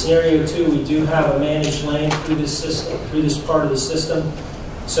in scenario 2 we do have a managed lane through this system, through this part of the system.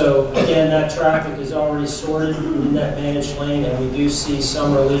 So again, that traffic is already sorted in that managed lane, and we do see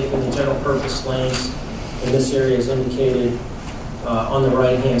some relief in the general purpose lanes. And this area is indicated on the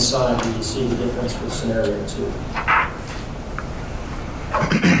right-hand side, where you see the difference with scenario 2.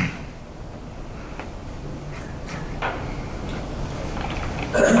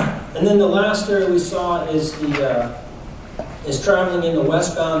 And then the last area we saw is traveling in the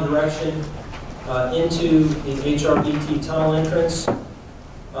westbound direction into the HRTP tunnel entrance.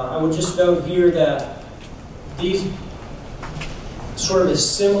 I would just note here that these sort of a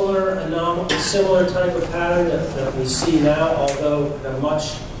similar type of pattern that we see now, although a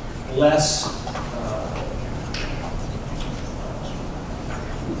much less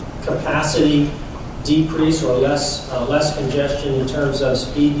capacity decrease or less congestion in terms of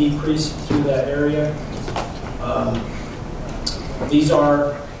speed decrease through that area. These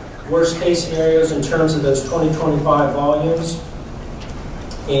are worst case scenarios in terms of those 2025 volumes.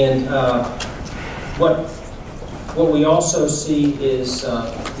 And what we also see is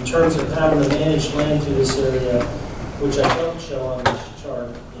in terms of having a managed lane through this area, which I don't show on this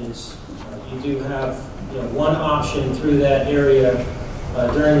chart, is you do have one option through that area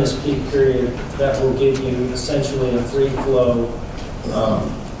during this peak period that will give you essentially a free flow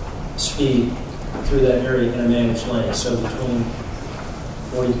speed through that area in a managed lane. So between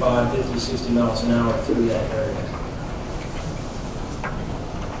 45, 50, 60 miles an hour through that area.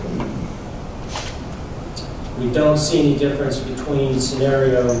 We don't see any difference between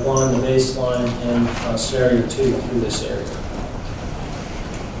scenario 1, the baseline, and scenario 2 through this area.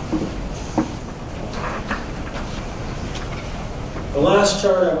 The last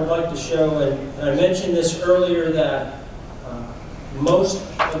chart I would like to show, and I mentioned this earlier, that most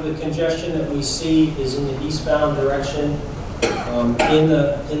of the congestion that we see is in the eastbound direction in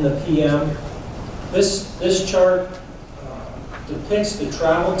the PM. This chart depicts the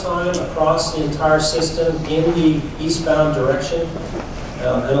travel time across the entire system in the eastbound direction,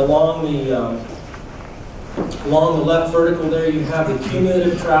 and along the left vertical there you have the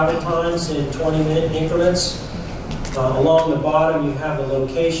cumulative travel times in 20-minute increments. Along the bottom you have the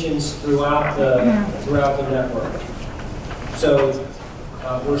locations throughout the network. So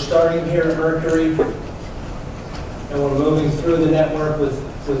We're starting here at Mercury, and we're moving through the network with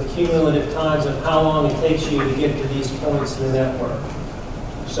cumulative times of how long it takes you to get to these points in the network.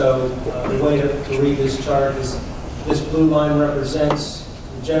 So the way to read this chart is this blue line represents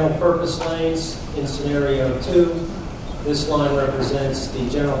the general purpose lanes in scenario 2. This line represents the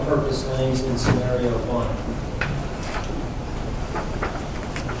general purpose lanes in scenario 1.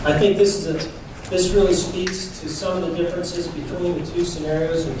 I think this really speaks to some of the differences between the two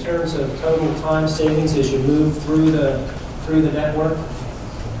scenarios in terms of total time savings as you move through the network.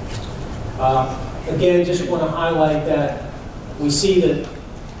 Again, just want to highlight that we see that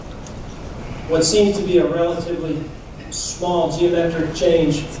what seems to be a relatively small geometric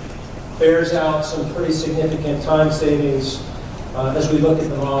change bears out some pretty significant time savings as we look at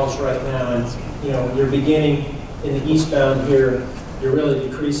the models right now. And you're beginning in the eastbound here, you're really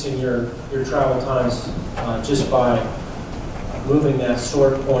decreasing your travel times just by moving that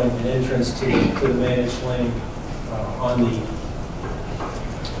sort point and entrance to the managed lane on the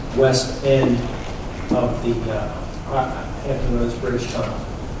west end of the Hampton Roads Bridge Tunnel.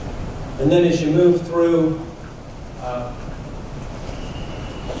 And then as you move through,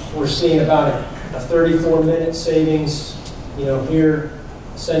 we're seeing about a 34-minute savings, here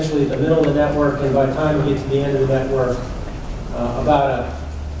essentially the middle of the network, and by the time you get to the end of the network, about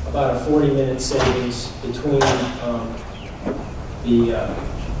a 40-minute savings between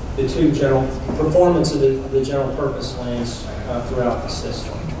the two general performance of the general purpose lanes throughout the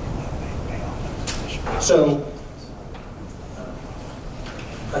system. So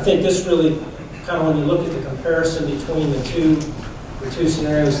I think this really kind of, when you look at the comparison between the two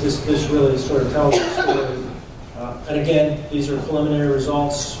scenarios, this really sort of tells the story. And again, these are preliminary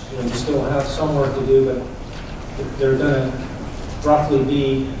results. We still have some work to do, but they're going to roughly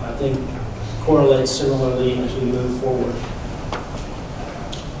be, I think, correlate similarly as we move forward.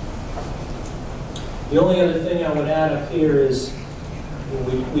 The only other thing I would add up here is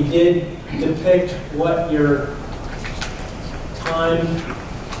we did depict what your time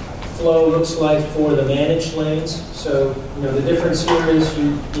flow looks like for the managed lanes. So the difference here is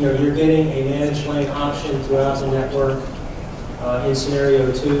you're getting a managed lane option throughout the network in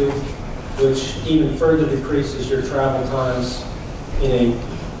scenario 2, which even further decreases your travel times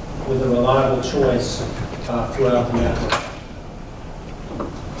with a reliable choice throughout the network.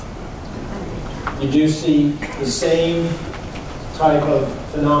 You do see the same type of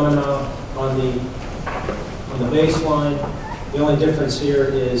phenomena on the baseline. The only difference here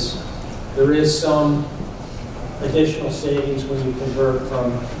is there is some additional savings when you convert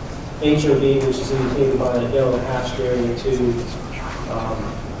from HOV, which is indicated by the yellow hatched area, to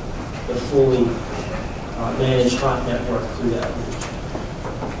the fully managed hot network through that region.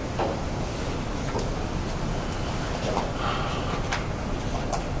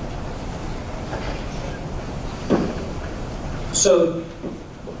 So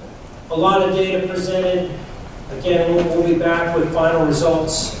a lot of data presented. Again, we'll be back with final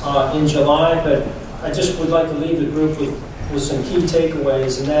results in July, but I just would like to leave the group with some key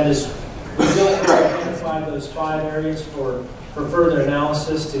takeaways, and that is we really have identified those 5 areas for further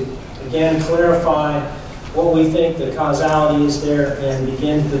analysis to, again, clarify what we think the causality is there and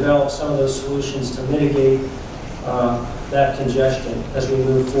begin to develop some of those solutions to mitigate that congestion as we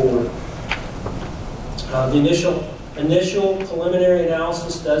move forward. The initial preliminary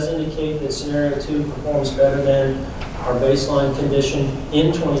analysis does indicate that scenario 2 performs better than our baseline condition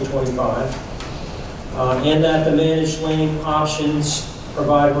in 2025, and that the managed lane options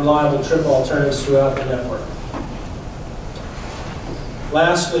provide reliable trip alternatives throughout the network.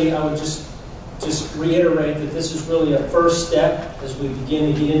 Lastly, I would just reiterate that this is really a first step as we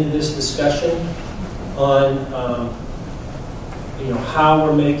begin to get into this discussion on how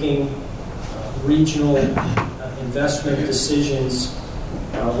we're making regional investment decisions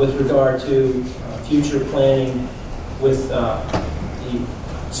with regard to future planning with the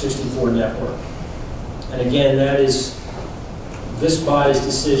 64 network. And again, that is this body's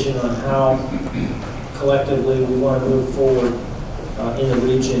decision on how collectively we want to move forward in the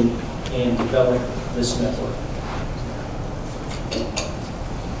region and develop this network.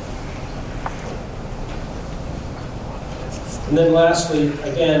 And then lastly,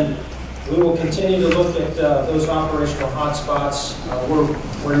 again, we will continue to look at those operational hotspots.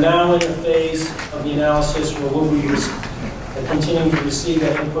 We're now in the phase of the analysis where we'll be continuing to receive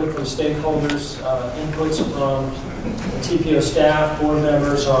that input from stakeholders, inputs from the TPO staff, board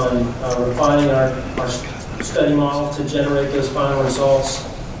members on refining our study model to generate those final results.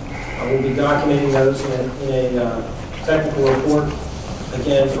 We'll be documenting those in a technical report,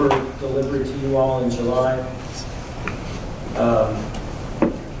 again, for delivery to you all in July.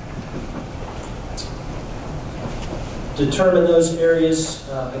 determine those areas,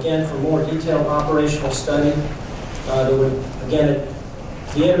 again, for more detailed operational study. That would, again,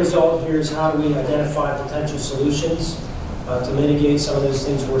 the end result here is how do we identify potential solutions to mitigate some of those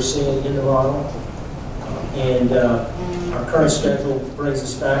things we're seeing in the model. And our current schedule brings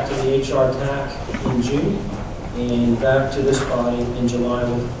us back to the HR TAC in June and back to this body in July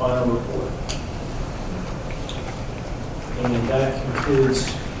with the final report. And that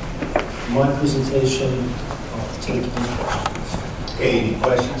concludes my presentation. I'll take any questions. Okay, any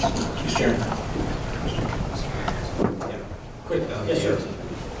questions? Mr. Chairman. Quick. Yes, sir.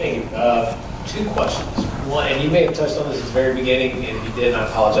 Thank you. Two questions. One, and you may have touched on this at the very beginning, and if you did, I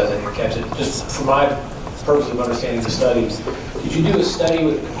apologize, I didn't catch it. Just for my purpose of understanding the studies, did you do a study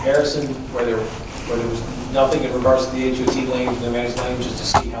with a comparison where there was nothing in regards to the HOT lanes and the managed lanes, just to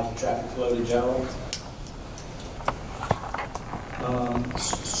see how the traffic flowed in general?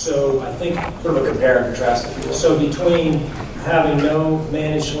 So I think Sort of a compare and contrast, if you will. so between having no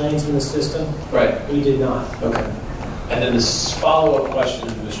managed lanes in the system, Right. we did not. Okay. And then this follow-up question,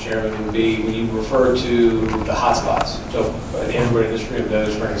 Mr. Chairman, would be when you refer to the hotspots. So everybody in this room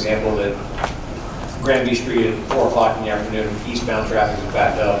knows, for example, that Granby Street at 4 o'clock in the afternoon, eastbound traffic is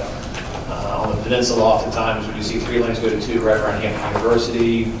backed up. On the peninsula, oftentimes, when you see 3 lanes go to 2 right around Hampton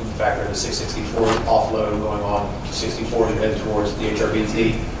University, in fact, there's a 664 offload going on to 64 as you head towards the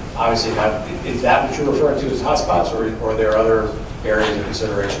HRBT. Obviously, is that what you're referring to as hotspots, or are there other areas of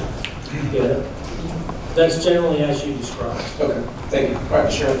consideration? Yeah, that's generally as you described. Okay, thank you. All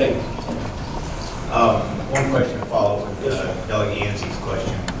right, Sharon, thank you. One question to follow up with Delegate Yancey's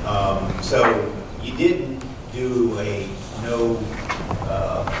question. So you didn't do a no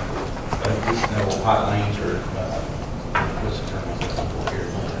hot lanes or what's the term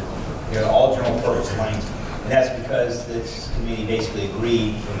here? All general purpose lanes, and that's because this committee basically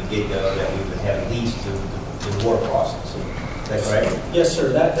agreed from the get-go that we would have at least the water crossings. Is that correct? Yes,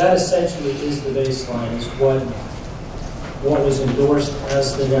 sir. That essentially is the baseline, is what was endorsed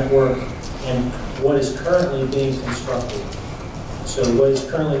as the network and what is currently being constructed. So what is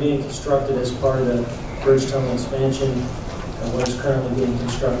currently being constructed as part of the bridge tunnel expansion and what is currently being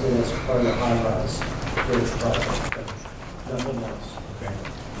constructed as part of the high-rise bridge project. Nothing else. Okay.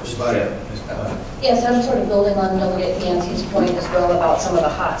 Yes, I'm sort of building on Delegate Yancey's point as well about some of the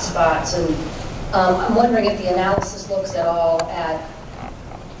hot spots, and I'm wondering if the analysis looks at all at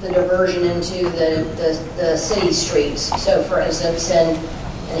the diversion into the city streets. So for instance, in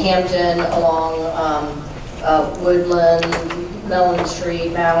Hampton, along Woodland, Mellon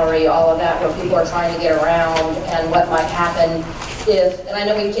Street, Mallory, all of that, where people are trying to get around, and what might happen if, and I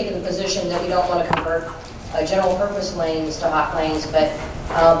know we've taken the position that we don't want to convert general purpose lanes to hot lanes, but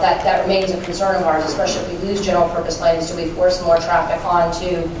that remains a concern of ours, especially if we lose general purpose lanes. Do we force more traffic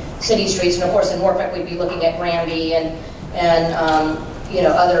onto city streets? And of course in Norfolk we'd be looking at Granby and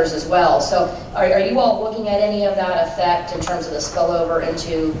others as well. So are you all looking at any of that effect in terms of the spillover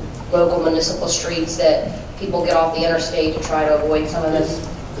into local municipal streets, that people get off the interstate to try to avoid some of this?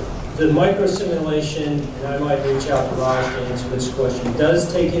 The micro simulation, and I might reach out to Raj to answer this question,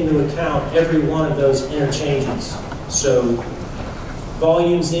 does take into account every one of those interchanges. So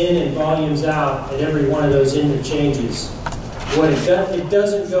volumes in and volumes out at every one of those interchanges. It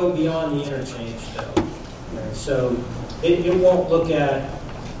doesn't go beyond the interchange though. Okay, so it won't look at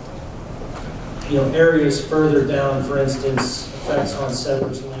areas further down, for instance, effects on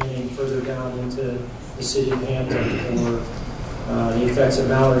Settlers Landing further down into the city of Hampton, or the effects of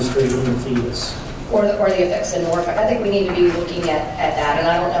Mallory Street in Phoebus. Or the effects in Norfolk. I think we need to be looking at that, and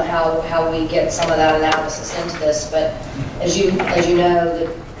I don't know how we get some of that analysis into this, but as you know, the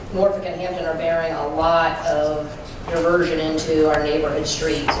Norfolk and Hampton are bearing a lot of diversion into our neighborhood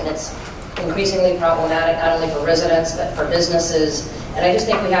streets, and it's increasingly problematic not only for residents but for businesses. And I just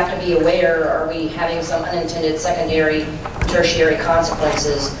think we have to be aware, are we having some unintended secondary, tertiary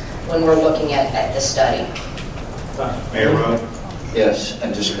consequences when we're looking at this study? Mayor Rowe? Yes,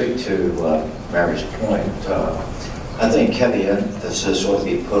 and to speak to Mary's point, I think heavy emphasis ought to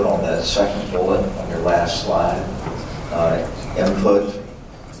be put on that second bullet on your last slide. Input,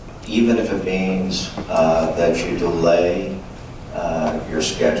 even if it means that you delay your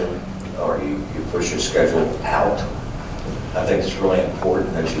schedule or you push your schedule out. I think it's really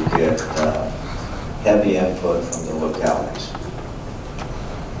important that you get heavy input from the localities.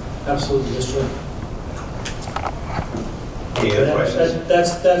 Absolutely, yes, sir.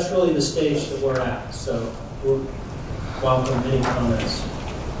 That's really the stage that we're at, so we'll welcome any comments.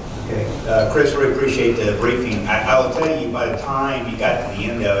 Okay, Chris, really appreciate the briefing. I will tell you, by the time you got to the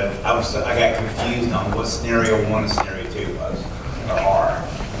end of it, I got confused on what scenario 1 and scenario 2 was, or are.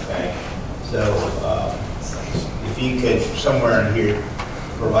 Okay, so if you could, somewhere in here,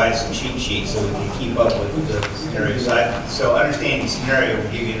 provide some cheat sheets so we can keep up with the scenario. So understanding the scenario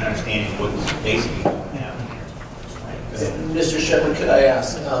will give you an understanding of what's basically going to happen here. Mr. Shepherd, could I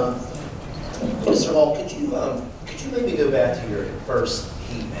ask, Mr. Hall, could you maybe go back to your first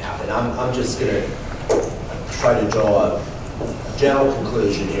heat map? And I'm just going to try to draw a general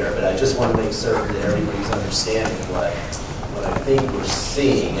conclusion here, but I just want to make certain that everybody's understanding what I think we're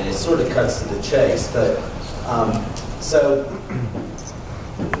seeing, and it sort of cuts to the chase. But so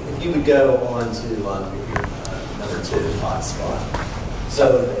if you would go on to your number 2 hotspot.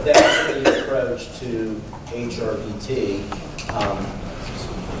 So that's the approach to HRTP.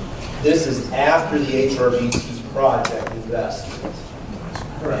 This is after the HRTP project investment.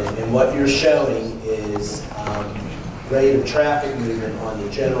 And what you're showing is rate of traffic movement on the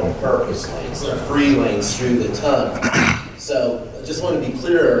general purpose lanes, the 3 lanes through the tunnel. So I just want to be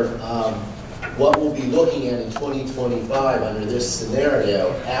clear, what we'll be looking at in 2025 under this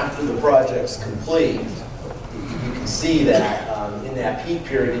scenario after the project's complete. You can see that in that peak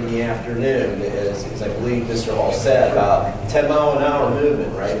period in the afternoon, as I believe Mr. Hall said, about 10-mile-an-hour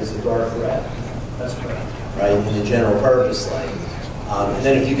movement, right, is a dark red. That's correct. Right, in the general purpose lane. And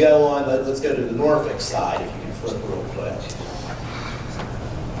then if you go on, let's go to the Norfolk side, if you can flip real quick.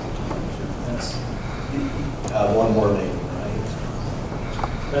 One more maybe,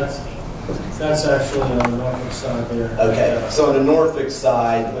 right? That's actually on the Norfolk side there. Okay, so on the Norfolk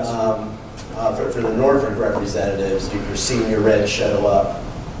side, for the Norfolk representatives, you're seeing your red show up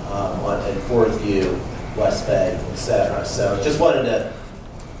at Fourth View, West Bay, etc. So just wanted to,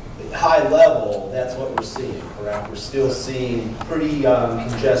 high level, that's what we're seeing, correct? We're still seeing pretty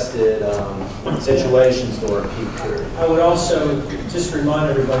congested situations during peak period. I would also just remind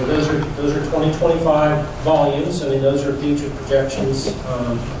everybody, those are 2025 volumes. I mean, those are future projections.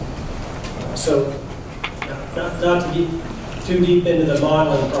 So not to get too deep into the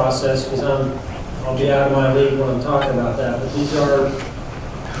modeling process, because I'll be out of my league when I'm talking about that. But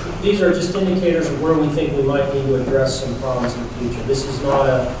these are just indicators of where we think we might need to address some problems in the future. This is not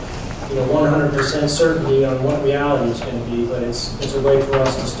a 100% certainty on what reality is going to be, but it's a way for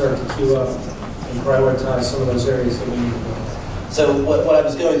us to start to queue up and prioritize some of those areas that we need to go. So what I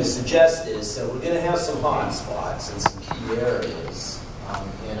was going to suggest is, so we're going to have some hot spots and some key areas.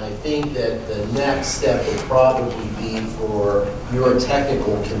 And I think that the next step would probably be for your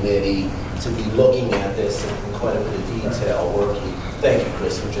technical committee to be looking at this in quite a bit of detail, working. Thank you,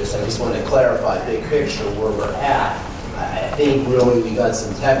 Chris, I just want to clarify big picture where we're at. I think really we got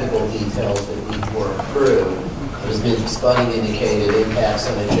some technical details that we work through. There's been spotting indicated impacts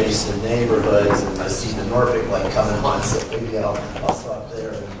on adjacent neighborhoods, and I see the Norfolk light coming on, so maybe I'll stop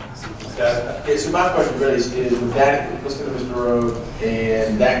there. Okay, so my question really is with that, let's go to Mr. Rowe,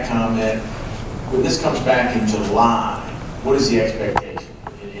 and that comment, when this comes back in July, what is the expectation?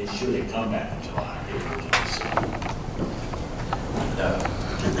 And should it come back in July? No.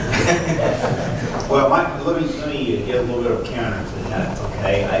 Well, let me get a little bit of counter to that,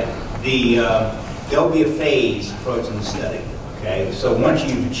 okay? There'll be a phase approaching the study, okay? So once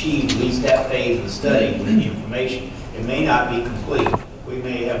you've achieved at least that phase of the study with the information, it may not be complete. We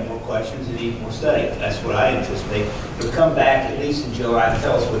may have more questions and need more study. That's what I anticipate. But come back at least in July and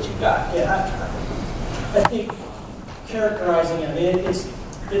tell us what you've got. Yeah, I think characterizing it, I mean,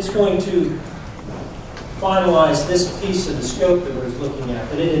 it's going to finalize this piece of the scope that we're looking at,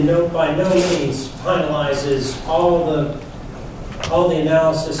 but it by no means finalizes all the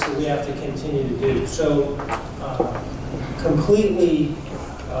analysis that we have to continue to do. So completely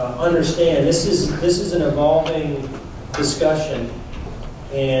understand this is an evolving discussion,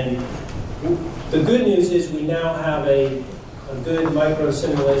 and the good news is we now have a good micro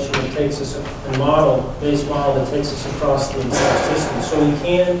simulation that takes us, a base model that takes us across the entire system. So we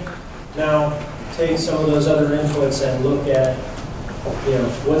can now take some of those other inputs and look at,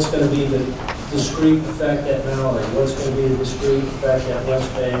 what's going to be the discrete effect at Mallory, what's going to be the discrete effect at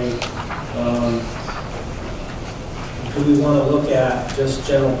West Bay. Do we want to look at just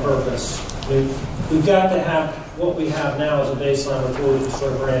general purpose? We've got to have what we have now as a baseline before we can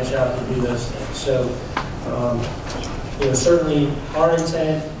sort of branch out to do those things. So, certainly our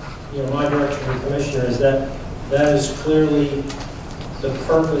intent, my direction as Commissioner is that is clearly the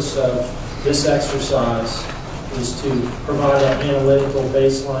purpose of this exercise, is to provide an analytical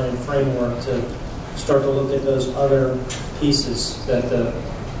baseline and framework to start to look at those other pieces that the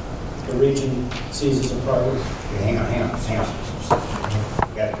region sees as a priority. Okay, hang on.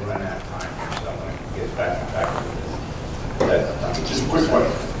 We've got to run out of time, so I'm going to get back to this. Just a quick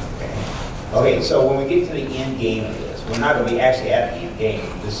question. Okay, so when we get to the end game of this, this. We're not going to be actually at the end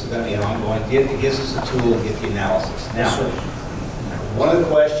game. This is going to be an ongoing, it gives us a tool to get the analysis. Now, one of the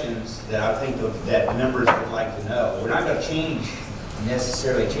questions that I think that members would like to know, we're not going to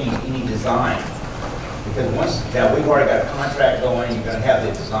necessarily change any design. Because once that we've already got a contract going, you're going to have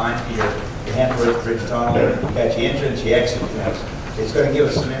the design for your Hamburg Bridge Tunnel, you've got your entrance, your exit points. It's going to give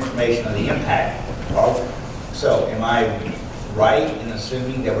us some information on the impact. So am I right in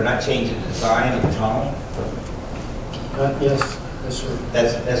assuming that we're not changing the design of the tunnel? Yes, sir.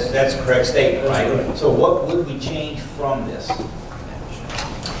 That's a correct statement, That's right? correct. So what would we change from this?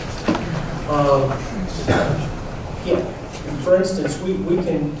 Yeah. For instance, we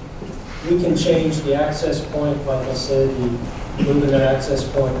can change the access point, like I said, moving that access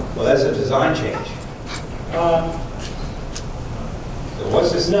point. Well, that's a design change. So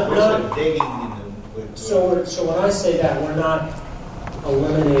what's this? What's the digging in the? So when I say that, we're not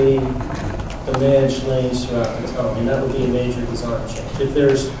eliminating the managed lanes throughout the tunnel. I mean, that would be a major design change.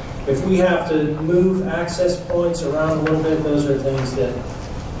 If we have to move access points around a little bit, those are things that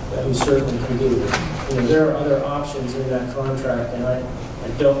we certainly can do. You know, there are other options in that contract, and I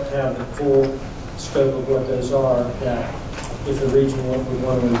don't have the full scope of what those are, that if the region would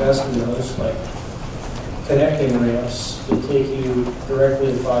want to invest in those, like connecting ramps to take you directly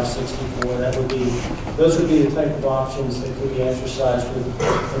to 564, those would be the type of options that could be exercised with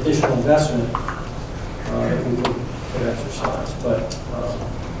additional investment that we could exercise. But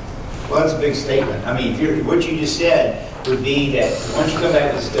well, that's a big statement. I mean, what you just said would be that once you come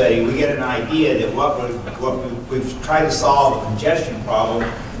back to the study, we get an idea that we've tried to solve a congestion problem,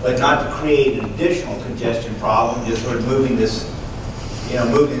 but not to create an additional congestion problem, just sort of moving this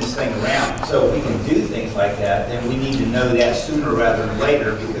thing around. So if we can do things like that, then we need to know that sooner rather than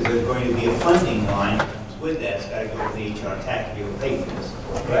later, because there's going to be a funding line that comes with that. It's got to go to the HRTPO to be able to pay for this.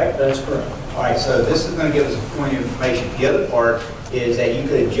 Correct? That's correct. All right, so this is going to give us a point of information. The other part is that you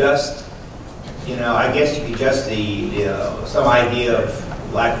could adjust, I guess you could adjust some idea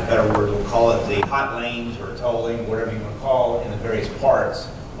of, lack of a better word, we'll call it the hot lanes or tolling, whatever you want to call it, in the various parts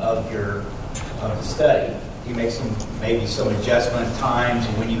of the study. You make maybe some adjustment times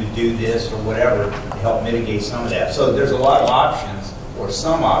when you would do this or whatever to help mitigate some of that. So there's a lot of options, or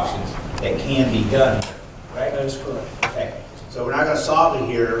some options, that can be done, right? That is correct. Okay. So we're not going to solve it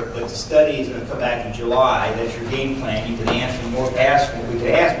here, but the study is going to come back in July. That's your game plan. You can we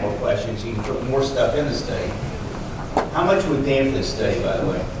can ask more questions. You can put more stuff in the study. How much are we paying for this study, by the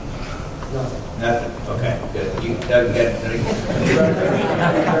way? Nothing. Nothing? Okay, good. You Doug, get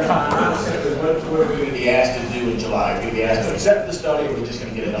What are we going to be asked to do in July? Are we going to be asked to accept the study, or are we just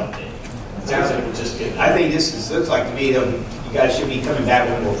going to get an update? It sounds like we're just getting. I think looks like to me that you guys should be coming back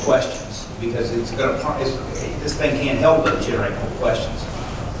with more questions, because this thing can't help but generate more questions.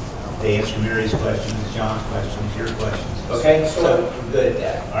 They answer Mary's questions, John's questions, your questions. Okay, so we're good at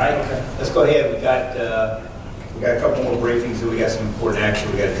that. All right, okay. Let's go ahead. We got a couple more briefings, and we got some important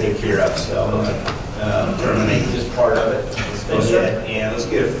action we got to take care of. So I'm going to terminate this part of it. Let's go ahead and let's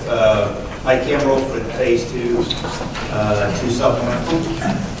give Mike Emerald for the phase 2 supplemental.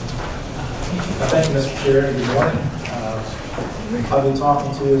 Thank you, Mr. Chair. Good morning. I'll be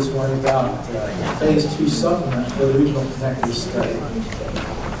talking to you this morning about phase 2 supplement for the regional connected study.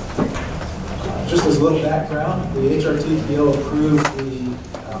 Just as a little background, the HRTPO approved the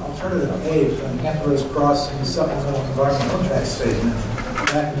alternative aid from Hampton Roads Crossing supplemental environmental impact statement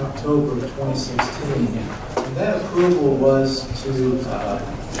back in October of 2016. And that approval was to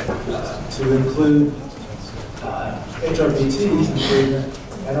include HRBT improvement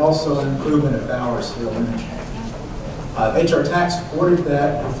and also an improvement at Bowers Hill interchange. HR Tax supported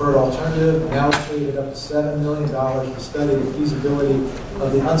that preferred alternative and allocated up to $7 million to study the feasibility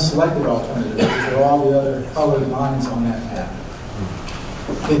of the unselected alternative, which are all the other colored lines on that map.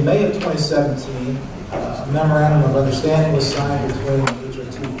 In May of 2017, a memorandum of understanding was signed between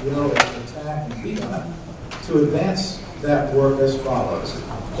HRTPO, HR Tax, and VDOT to advance that work as follows.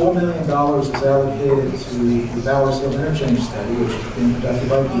 $4 million is allocated to the Bowers Hill interchange study, which is being conducted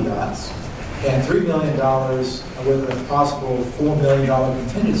by VDOT. And $3 million, with a possible $4 million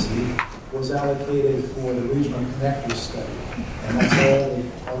contingency, was allocated for the regional connector study. And that's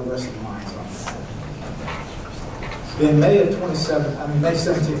all the rest of the lines on that. In May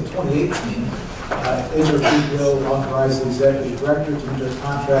 17, 2018, HRTPO authorized the executive director to enter a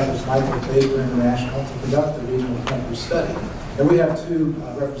contract with Michael Baker International to conduct the regional connector study. And we have two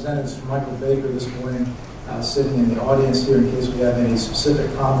representatives from Michael Baker this morning sitting in the audience here in case we have any specific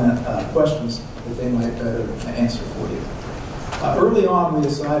questions that they might better answer for you. Early on, we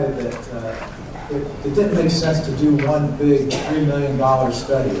decided that it didn't make sense to do one big $3 million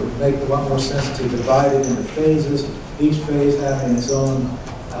study. It would make a lot more sense to divide it into phases, each phase having its own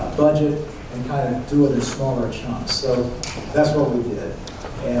budget and kind of do it in smaller chunks. So that's what we did.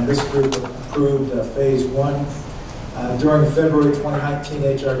 And this group approved phase 1. During the February 2019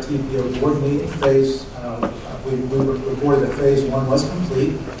 HRTPO Board meeting, we reported that phase 1 was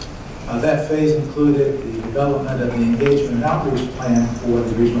complete. That phase included the development of the engagement and outreach plan for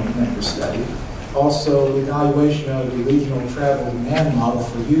the regional connector study. Also, the evaluation of the regional travel demand model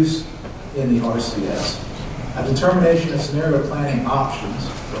for use in the RCS. A determination of scenario planning options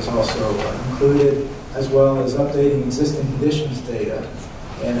was also included, as well as updating existing conditions data.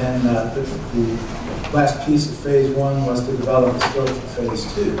 And then the last piece of phase 1 was to develop the scope for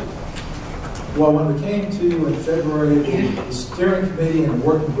phase 2. Well, when we came to, in February, the steering committee and the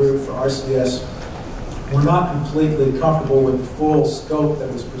working group for RCS were not completely comfortable with the full scope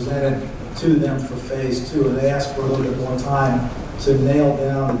that was presented to them for phase 2, and they asked for a little bit more time to nail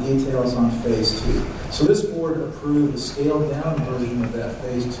down the details on phase 2. So this board approved the scaled down version of that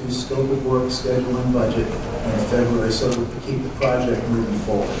phase 2 scope of work, schedule, and budget in February so that we could keep the project moving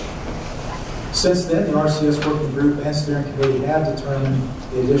forward. Since then, the RCS working group and steering committee have determined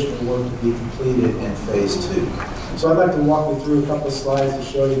the additional work to be completed in phase 2. So I'd like to walk you through a couple of slides to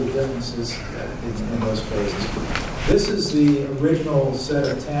show you the differences in those phases. This is the original set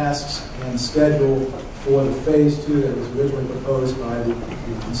of tasks and schedule for the phase 2 that was originally proposed by the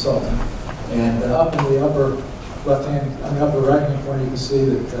consultant. And up in the upper left-hand, on the upper right-hand corner, you can see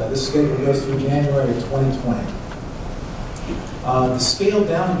that this schedule goes through January of 2020. The scaled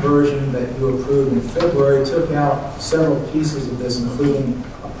down version that you approved in February took out several pieces of this, including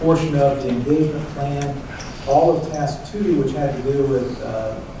a portion of the engagement plan, all of task 2, which had to do with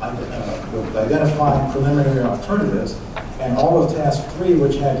identifying preliminary alternatives, and all of task 3,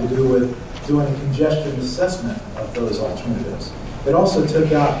 which had to do with doing a congestion assessment of those alternatives. It also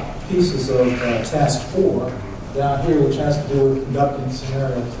took out pieces of task 4 down here, which has to do with conducting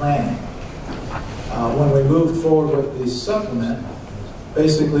scenario planning. When we moved forward with the supplement,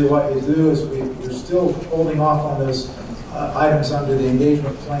 basically what you do is we're still holding off on those items under the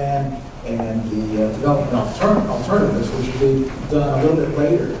engagement plan and the development alternatives, which will be done a little bit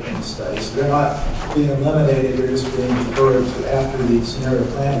later in the study. So they're not being eliminated, they're just being deferred to after the scenario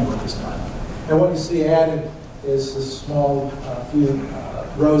planning work is done. And what you see added is this small few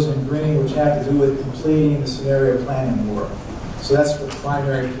rows in green, which have to do with completing the scenario planning work. So that's the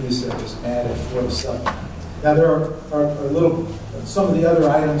primary piece that was added for the supplement. Now there are some of the other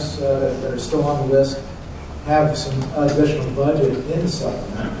items that are still on the list have some additional budget in the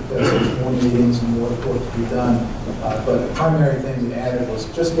supplement because there's more meetings and more work to be done. But the primary thing we added was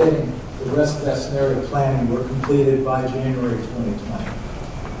just getting the rest of that scenario planning work completed by January 2020.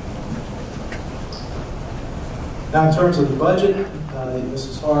 Now in terms of the budget, this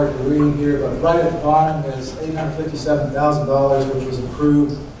is hard to read here, but right at the bottom is $857,000, which was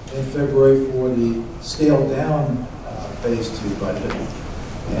approved in February for the scaled down phase 2 budget.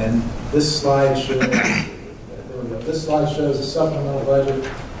 And this slide shows, there we go. This slide shows a supplemental budget,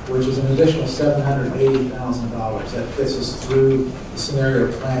 which is an additional $780,000. That gets us through the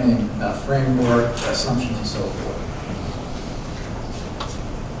scenario planning framework, assumptions, and so forth.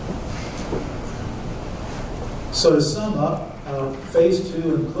 So to sum up, phase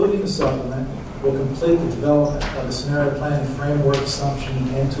 2, including the supplement, will complete the development of the scenario planning framework, assumption,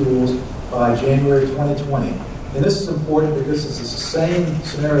 and tools by January 2020. And this is important because it's the same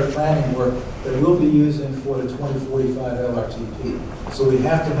scenario planning work that we'll be using for the 2045 LRTP. So we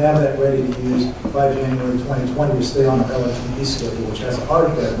have to have that ready to use by January 2020 to stay on the LRTP schedule, which has a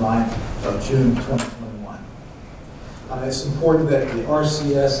hard deadline of June 2021. It's important that the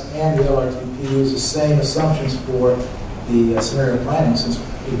RCS and the LRTP use the same assumptions for the scenario planning, since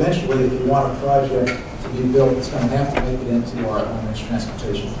eventually if you want a project to be built, it's going to have to make it into our long-range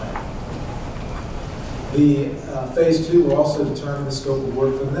transportation plan. The phase 2 will also determine the scope of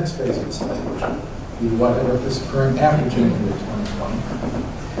work for the next phase of the study, which will be whatever is occurring after January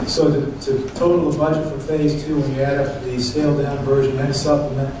 2020. So to total the budget for phase 2, when you add up the scaled down version and the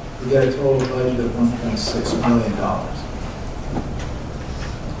supplement, you get a total budget of $1.6 million.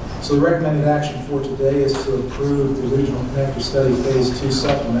 So the recommended action for today is to approve the Regional Connector Study Phase 2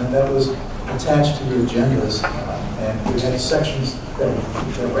 supplement. That was attached to your agendas, and we had sections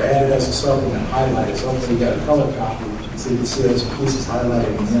that were added as a supplement highlighted. So hopefully you got a color copy so you can see those pieces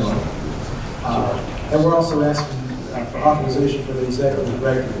highlighted in yellow. And we're also asking for authorization for the executive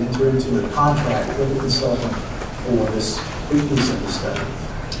director to enter into a contract with the consultant for this big piece of the study.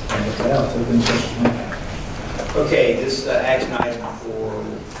 And with that, I'll take any questions you may have. Okay, this action item for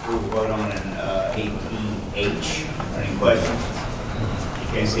we'll vote on in 18H. Any questions?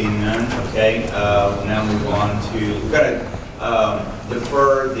 Okay, seeing none, okay. We'll now move on to, we're going to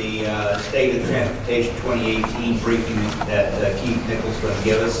defer the State of Transportation 2018 briefing that Keith Nichols is going to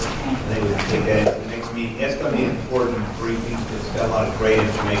give us. I think we'll take that to the next meeting. That's going to be an important briefing because it's got a lot of great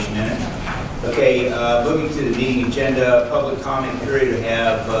information in it. Okay, moving to the meeting agenda, public comment period. We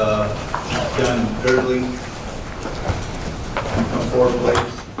have John Girdley. Come forward,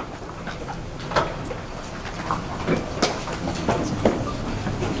 please.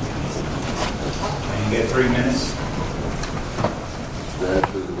 You got 3 minutes.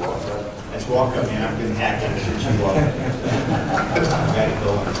 Let's walk up, man. I've been hacking since you walked up. Got it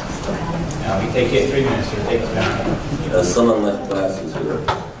going. Now, we take it 3 minutes or take it down. Someone left glasses here.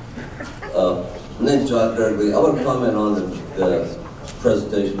 My name's John Girdley. I want to comment on the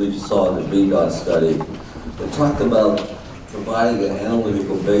presentation we just saw in the VDOT study. It talked about providing an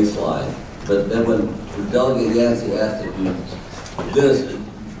analytical baseline, but then when Delegate Yancey asked if you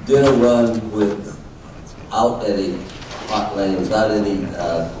did a run without any hot lanes, without any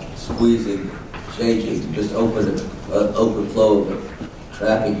squeezing, changing, just open flow of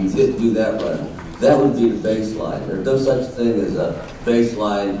traffic, you didn't do that run. That would be the baseline. There's no such thing as a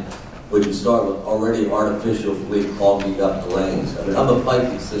baseline when you start with already artificially clogging up the lanes. I mean, I'm a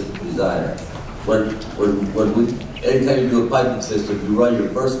piping system designer. Anytime you do a piping system, you run your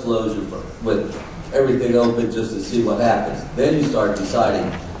first flows with everything open just to see what happens. Then you start deciding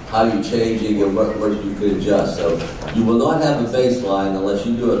how you're changing and what you can adjust. So you will not have a baseline unless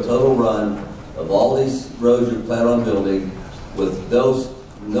you do a total run of all these roads you plan on building with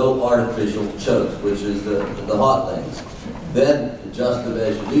no artificial chokes, which is the hot lanes. Then adjust them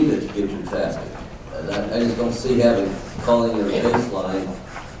as you need it to get your traffic. And I just don't see calling it a baseline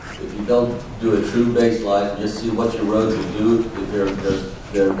if you don't do a true baseline and just see what your roads will do if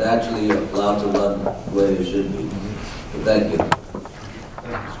they're naturally allowed to run the way they should be. But thank you.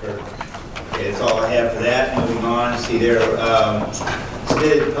 Okay, that's all I have for that. Moving on, see there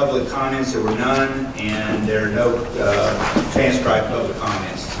submitted public comments. There were none, and there are no transcribed public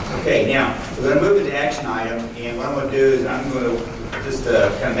comments. Okay, now we're going to move into action item, and what I'm going to do is I'm going to just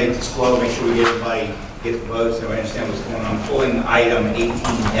kind of make this flow, make sure we get everybody get the votes so we understand what's going on. I'm pulling item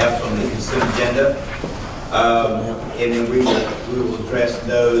 18F from the consent agenda, and then we will address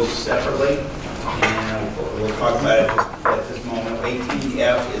those separately, and we'll talk about it at this moment.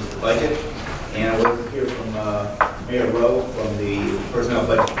 18F is the budget, and we'll hear from Mayor Rowe from the Personnel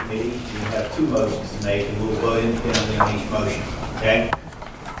Budget Committee. We have 2 motions to make, and we'll vote independently on each motion. Okay?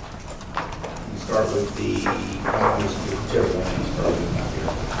 We'll start with whichever one you start with.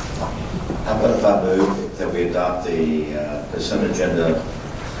 How about if I move that we adopt the consent agenda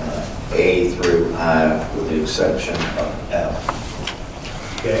A through I with the exception of F?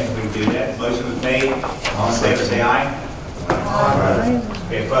 Okay, we can do that. Motion was made. All in favor, say aye. Aye.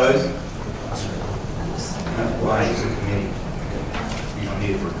 Okay, opposed? Why is it committee? You don't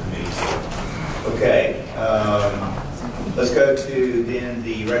need it for committee. Okay, let's go to then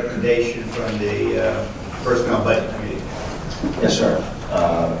the recommendation from the Personnel Budget Committee. Yes, sir.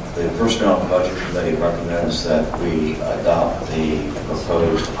 The Personnel Budget Committee recommends that we adopt the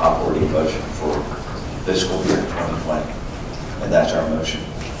proposed operating budget for fiscal year 2020. And that's our motion.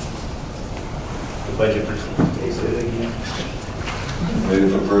 The budget for, say that again?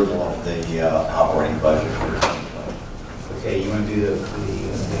 Move approval of the operating budget for 2020. Okay, you want to do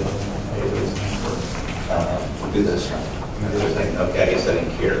We'll do this, right? Okay, I guess I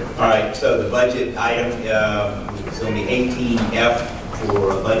didn't hear. All right, so the budget item is going to be 18F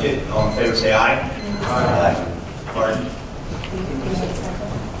for budget. All in favor, say aye. Aye. Pardon?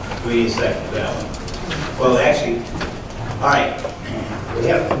 We need a second for that one. Well, actually, all right, we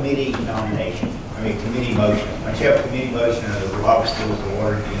have committee nomination. Committee motion. Once you have a committee motion under the Robert's Rules of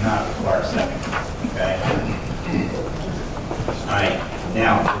Order, you do not require a second. Okay? All right,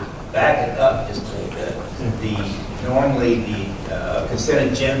 now, back it up just a little bit. Normally, the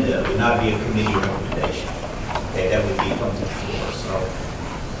consent agenda would not be a committee recommendation. Okay, that would be from the floor. So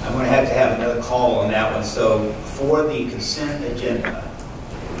I'm going to have another call on that one. So for the consent agenda,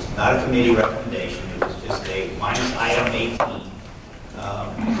 it was not a committee recommendation. It was just a minus item 18.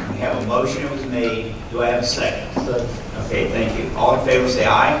 We have a motion that was made. Do I have a second? Okay, thank you. All in favor, say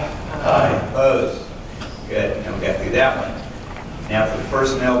aye. Aye. Opposed? Good. Now we got through that one. Now for the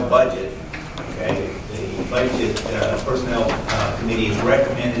personnel budget, okay, the budget personnel committee has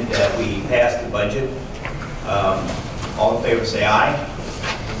recommended that we pass the budget. All in favor, say aye.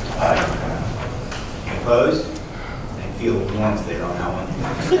 Aye. Opposed? I feel warmth there on that one.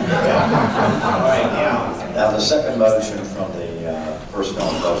 All right, now the second motion from the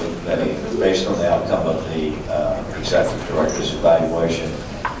Personnel and Budget Committee, based on the outcome of the Executive Director's evaluation.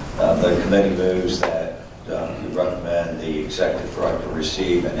 The committee moves that we recommend the Executive Director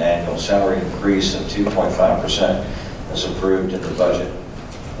receive an annual salary increase of 2.5% as approved in the budget,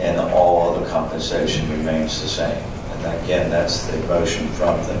 and all other compensation remains the same. And again, that's the motion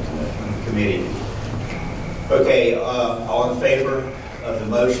from the committee. Okay, all in favor of the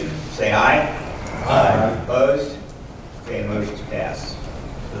motion, say aye. Aye. Opposed? Okay, motion's passed.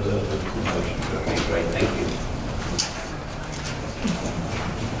 Those are the two motions. Okay, great, thank you.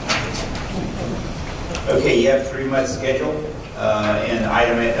 Okay, you have 3 months scheduled. And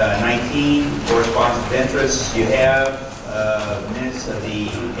item 19, correspondence of interest. You have minutes of the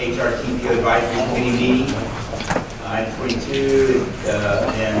HRTPO Advisory Committee meeting. Item 22,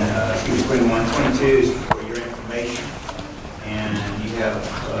 excuse me, 21, 22 is for your information. And you have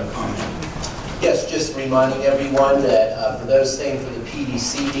a comment. Yes, just reminding everyone that for those staying for the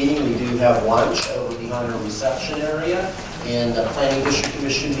PDC meeting, we do have lunch over behind our reception area. And the Planning District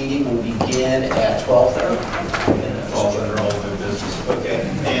Commission meeting will begin at 12:30. And falls under all new business. Okay,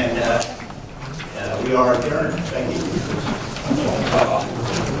 and we are adjourned. Thank you.